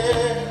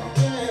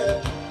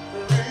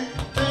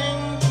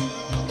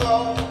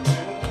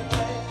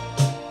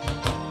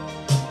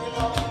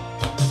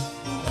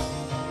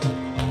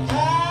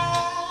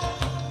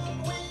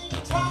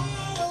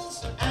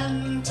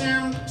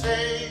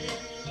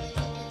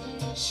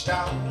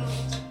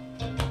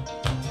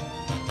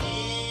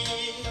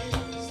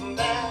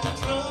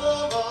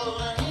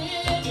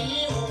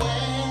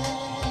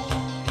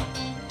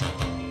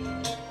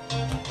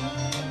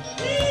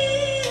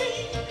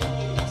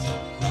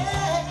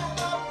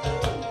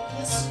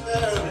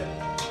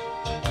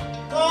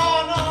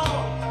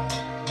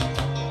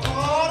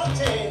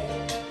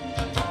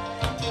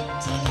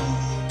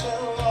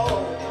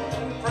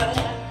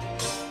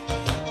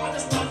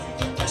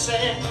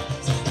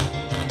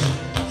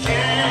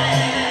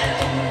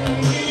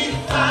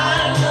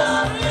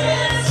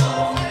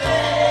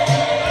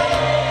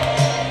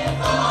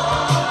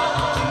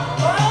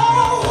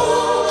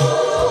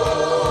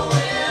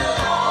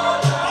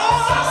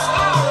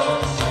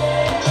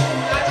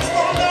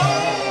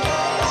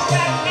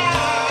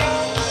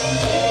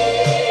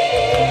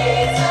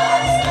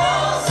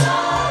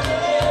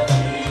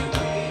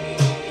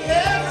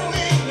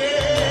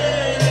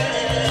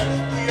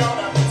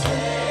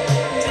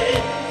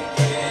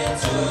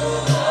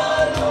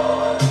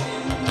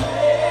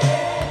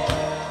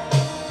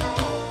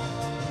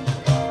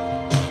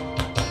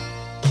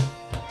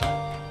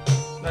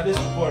 Now this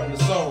is part of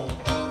the song.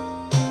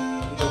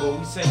 You know what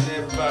we say to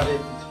everybody,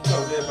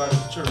 tell everybody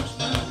at the church.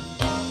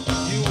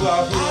 You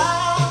out here,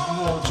 you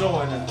want to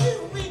join us.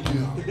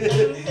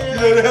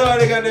 You know how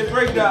they got that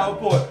breakdown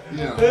part.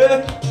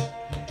 Yeah.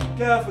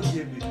 God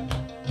forgive me.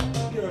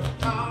 You're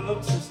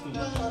I'm so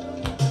stupid.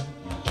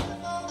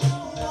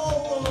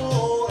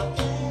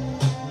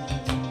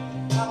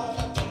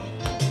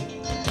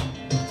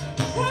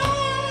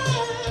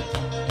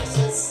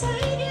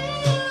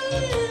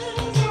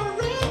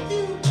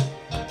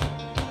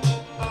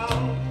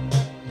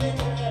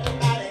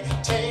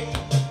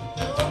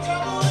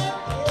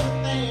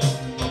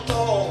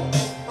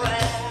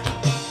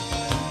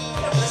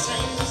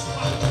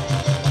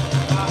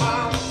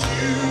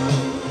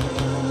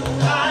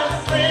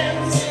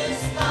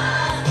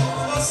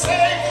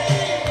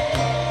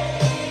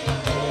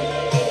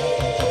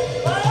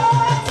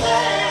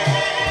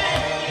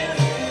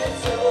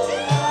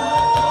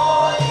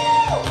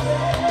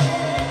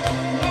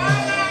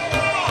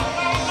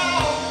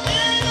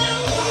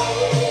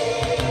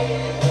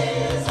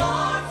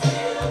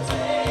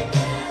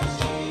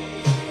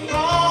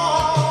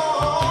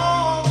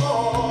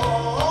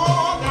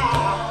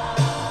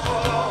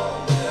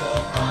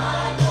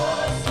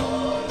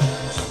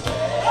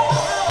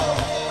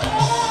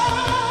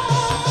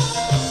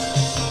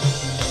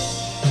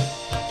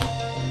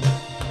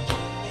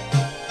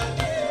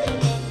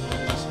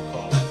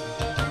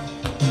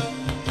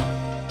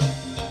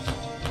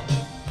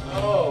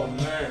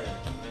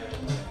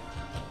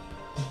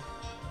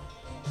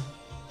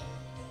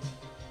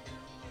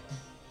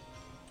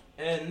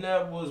 And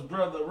that was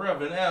Brother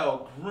Reverend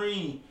Al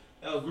Green.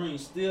 Al Green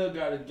still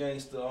got it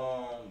gangster.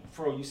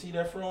 Fro, you see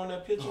that Fro on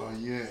that picture? Oh,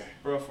 yeah.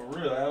 Bro, for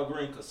real, Al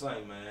Green could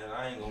sing, man.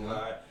 I ain't gonna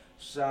lie.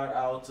 Shout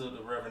out to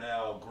the Reverend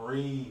Al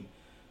Green.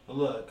 But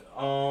look,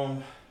 we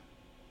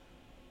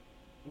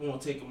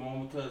want to take a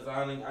moment because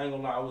I ain't gonna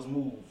lie, I was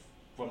moved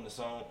from the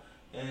song.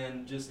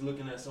 And just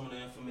looking at some of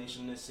the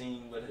information and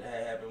seeing what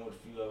had happened with a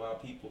few of our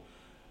people.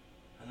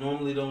 I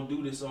normally don't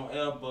do this on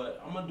air, but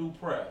I'm going to do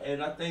prayer.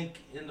 And I think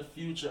in the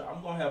future,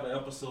 I'm going to have an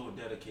episode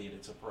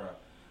dedicated to prayer.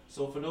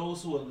 So for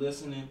those who are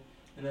listening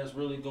and that's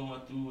really going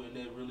through and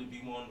they really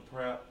be wanting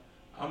prayer,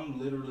 I'm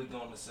literally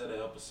going to set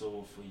an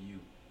episode for you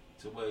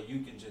to where you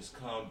can just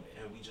come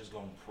and we just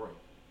going to pray.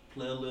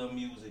 Play a little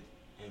music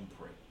and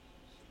pray.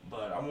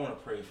 But I want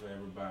to pray for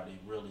everybody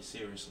really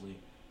seriously.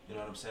 You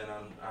know what I'm saying?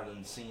 I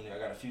done seen it. I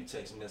got a few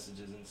text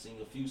messages and seen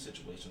a few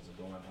situations are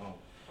going on.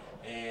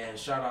 And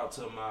shout out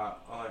to my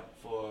aunt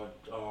for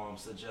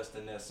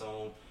suggesting that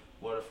song,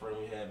 What a Friend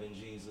We Have in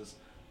Jesus.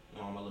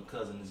 My little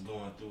cousin is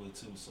going through it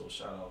too, so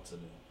shout out to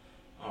them.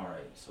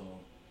 Alright, so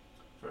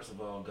first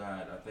of all,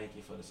 God, I thank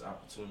you for this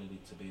opportunity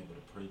to be able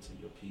to pray to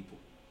your people.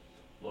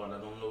 Lord, I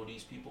don't know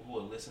these people who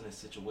are listening to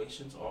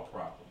situations or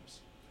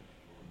problems,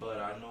 but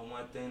I know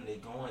one thing they're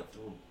going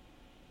through.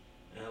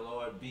 And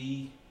Lord,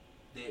 be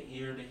their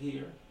ear to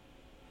hear.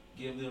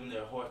 Give them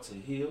their heart to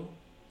heal.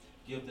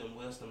 Give them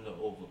wisdom to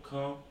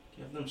overcome.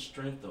 Give them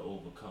strength to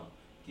overcome.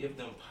 Give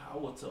them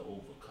power to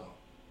overcome.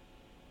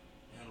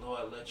 And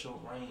Lord, let your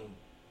reign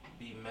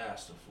be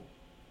masterful.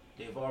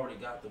 They've already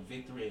got the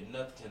victory and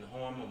nothing can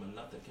harm them and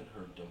nothing can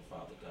hurt them,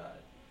 Father God.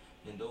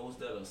 And those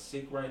that are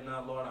sick right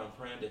now, Lord, I'm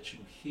praying that you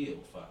heal,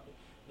 Father.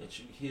 That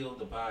you heal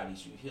the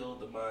bodies, you heal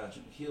the minds,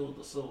 you heal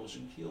the souls,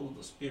 you heal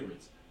the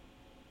spirits.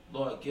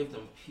 Lord, give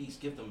them peace,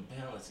 give them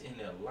balance in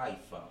their life,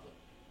 Father.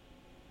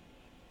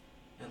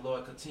 And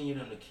Lord, continue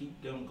them to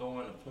keep them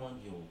going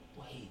upon your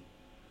way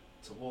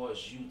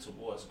towards you,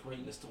 towards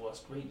greatness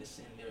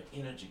in their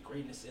energy,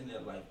 greatness in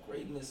their life,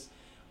 greatness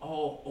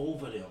all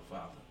over them,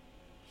 Father.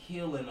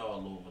 Healing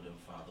all over them,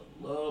 Father.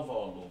 Love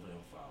all over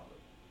them, Father.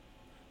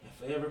 And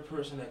for every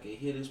person that can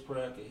hear this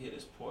prayer, can hear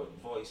this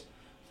voice,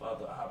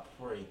 Father, I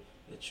pray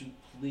that you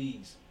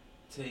please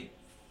take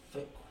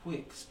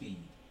quick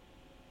speed.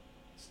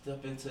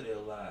 Step into their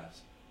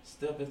lives.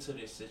 Step into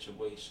their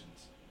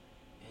situations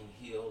and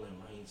heal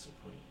and reign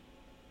supreme.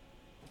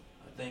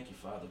 I thank you,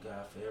 Father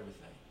God, for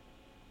everything.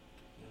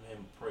 In your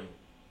name we pray.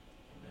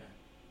 Amen.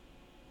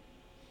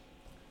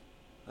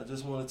 I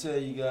just want to tell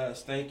you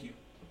guys, thank you.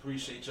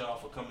 Appreciate y'all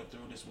for coming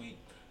through this week.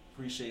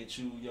 Appreciate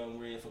you, Young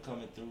Red, for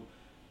coming through.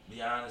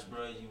 Be honest,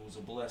 bro, you was a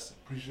blessing.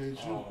 Appreciate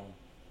you.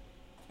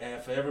 And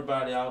for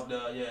everybody out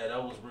there, yeah,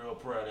 that was real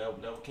prayer.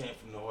 That came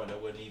from the heart.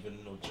 That wasn't even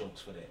no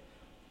jokes for that.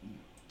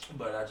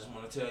 But I just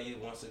want to tell you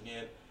once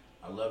again,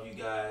 I love you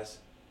guys.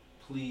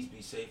 Please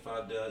be safe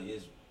out there.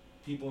 It's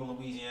people in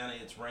Louisiana,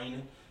 it's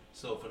raining.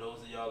 So for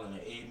those of y'all in the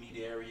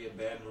Ameet area,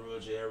 Baton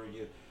Rouge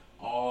area,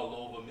 all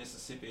over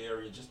Mississippi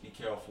area, just be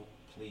careful,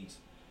 please.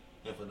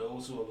 And for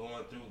those who are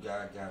going through,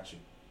 God got you.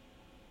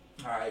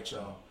 All right,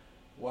 y'all.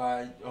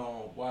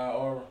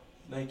 YR,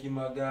 thank you,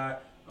 my guy.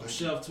 I'm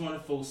Chef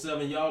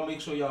 24/7. Y'all make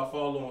sure y'all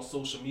follow on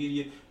social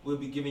media. We'll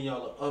be giving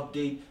y'all an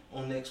update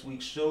on next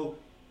week's show.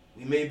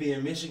 We may be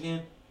in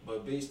Michigan,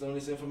 but based on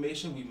this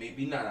information, we may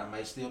be not. I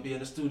might still be in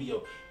the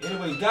studio.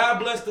 Anyway, God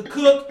bless the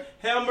cook.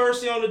 Have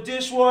mercy on the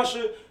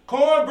dishwasher.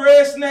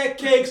 Cornbread snack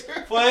cakes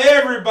for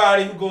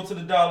everybody who go to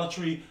the Dollar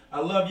Tree. I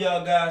love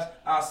y'all guys.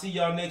 I'll see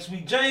y'all next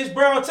week. James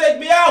Brown, take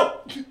me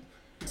out.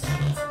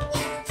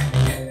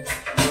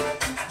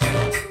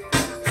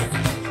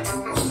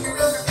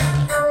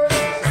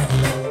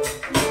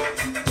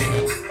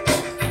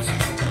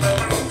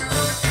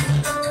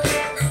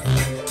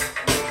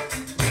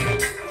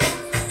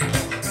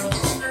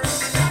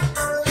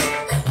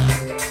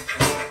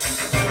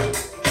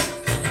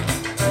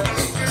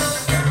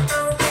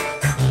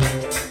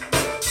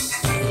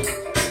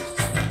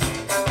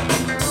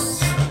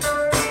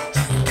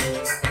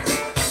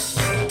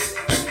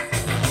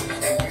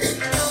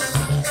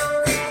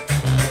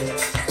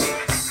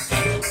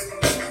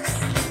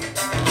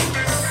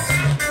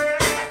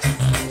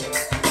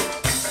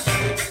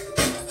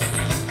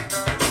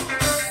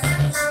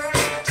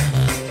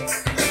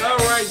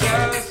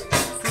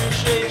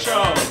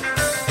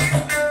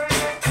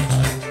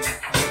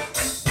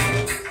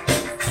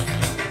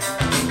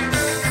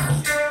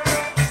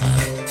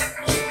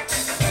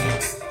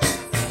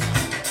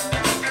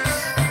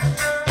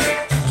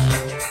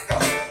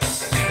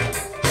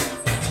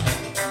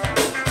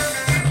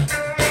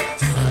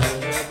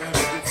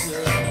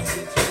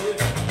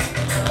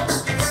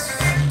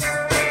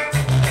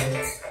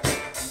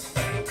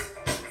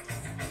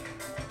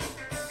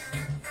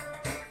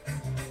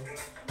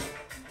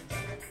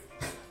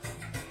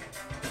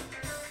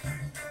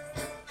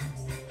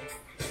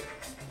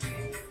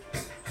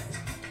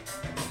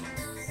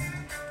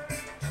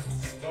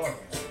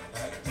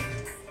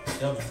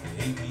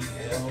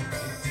 WABL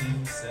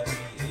 1570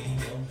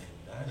 AM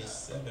and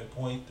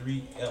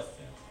 97.3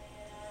 FM.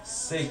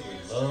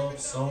 Sacred love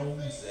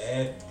songs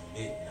at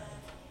midnight.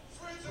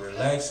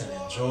 Relax and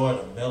enjoy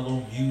the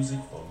mellow music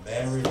for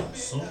married and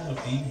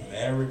soon-to-be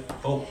married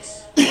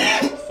folks.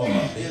 For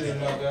my living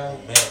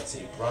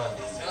romantic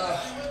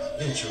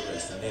rendezvous,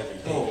 interesting every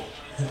day.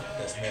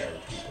 That's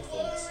married people,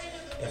 folks.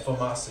 And for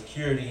my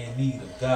security in need of God.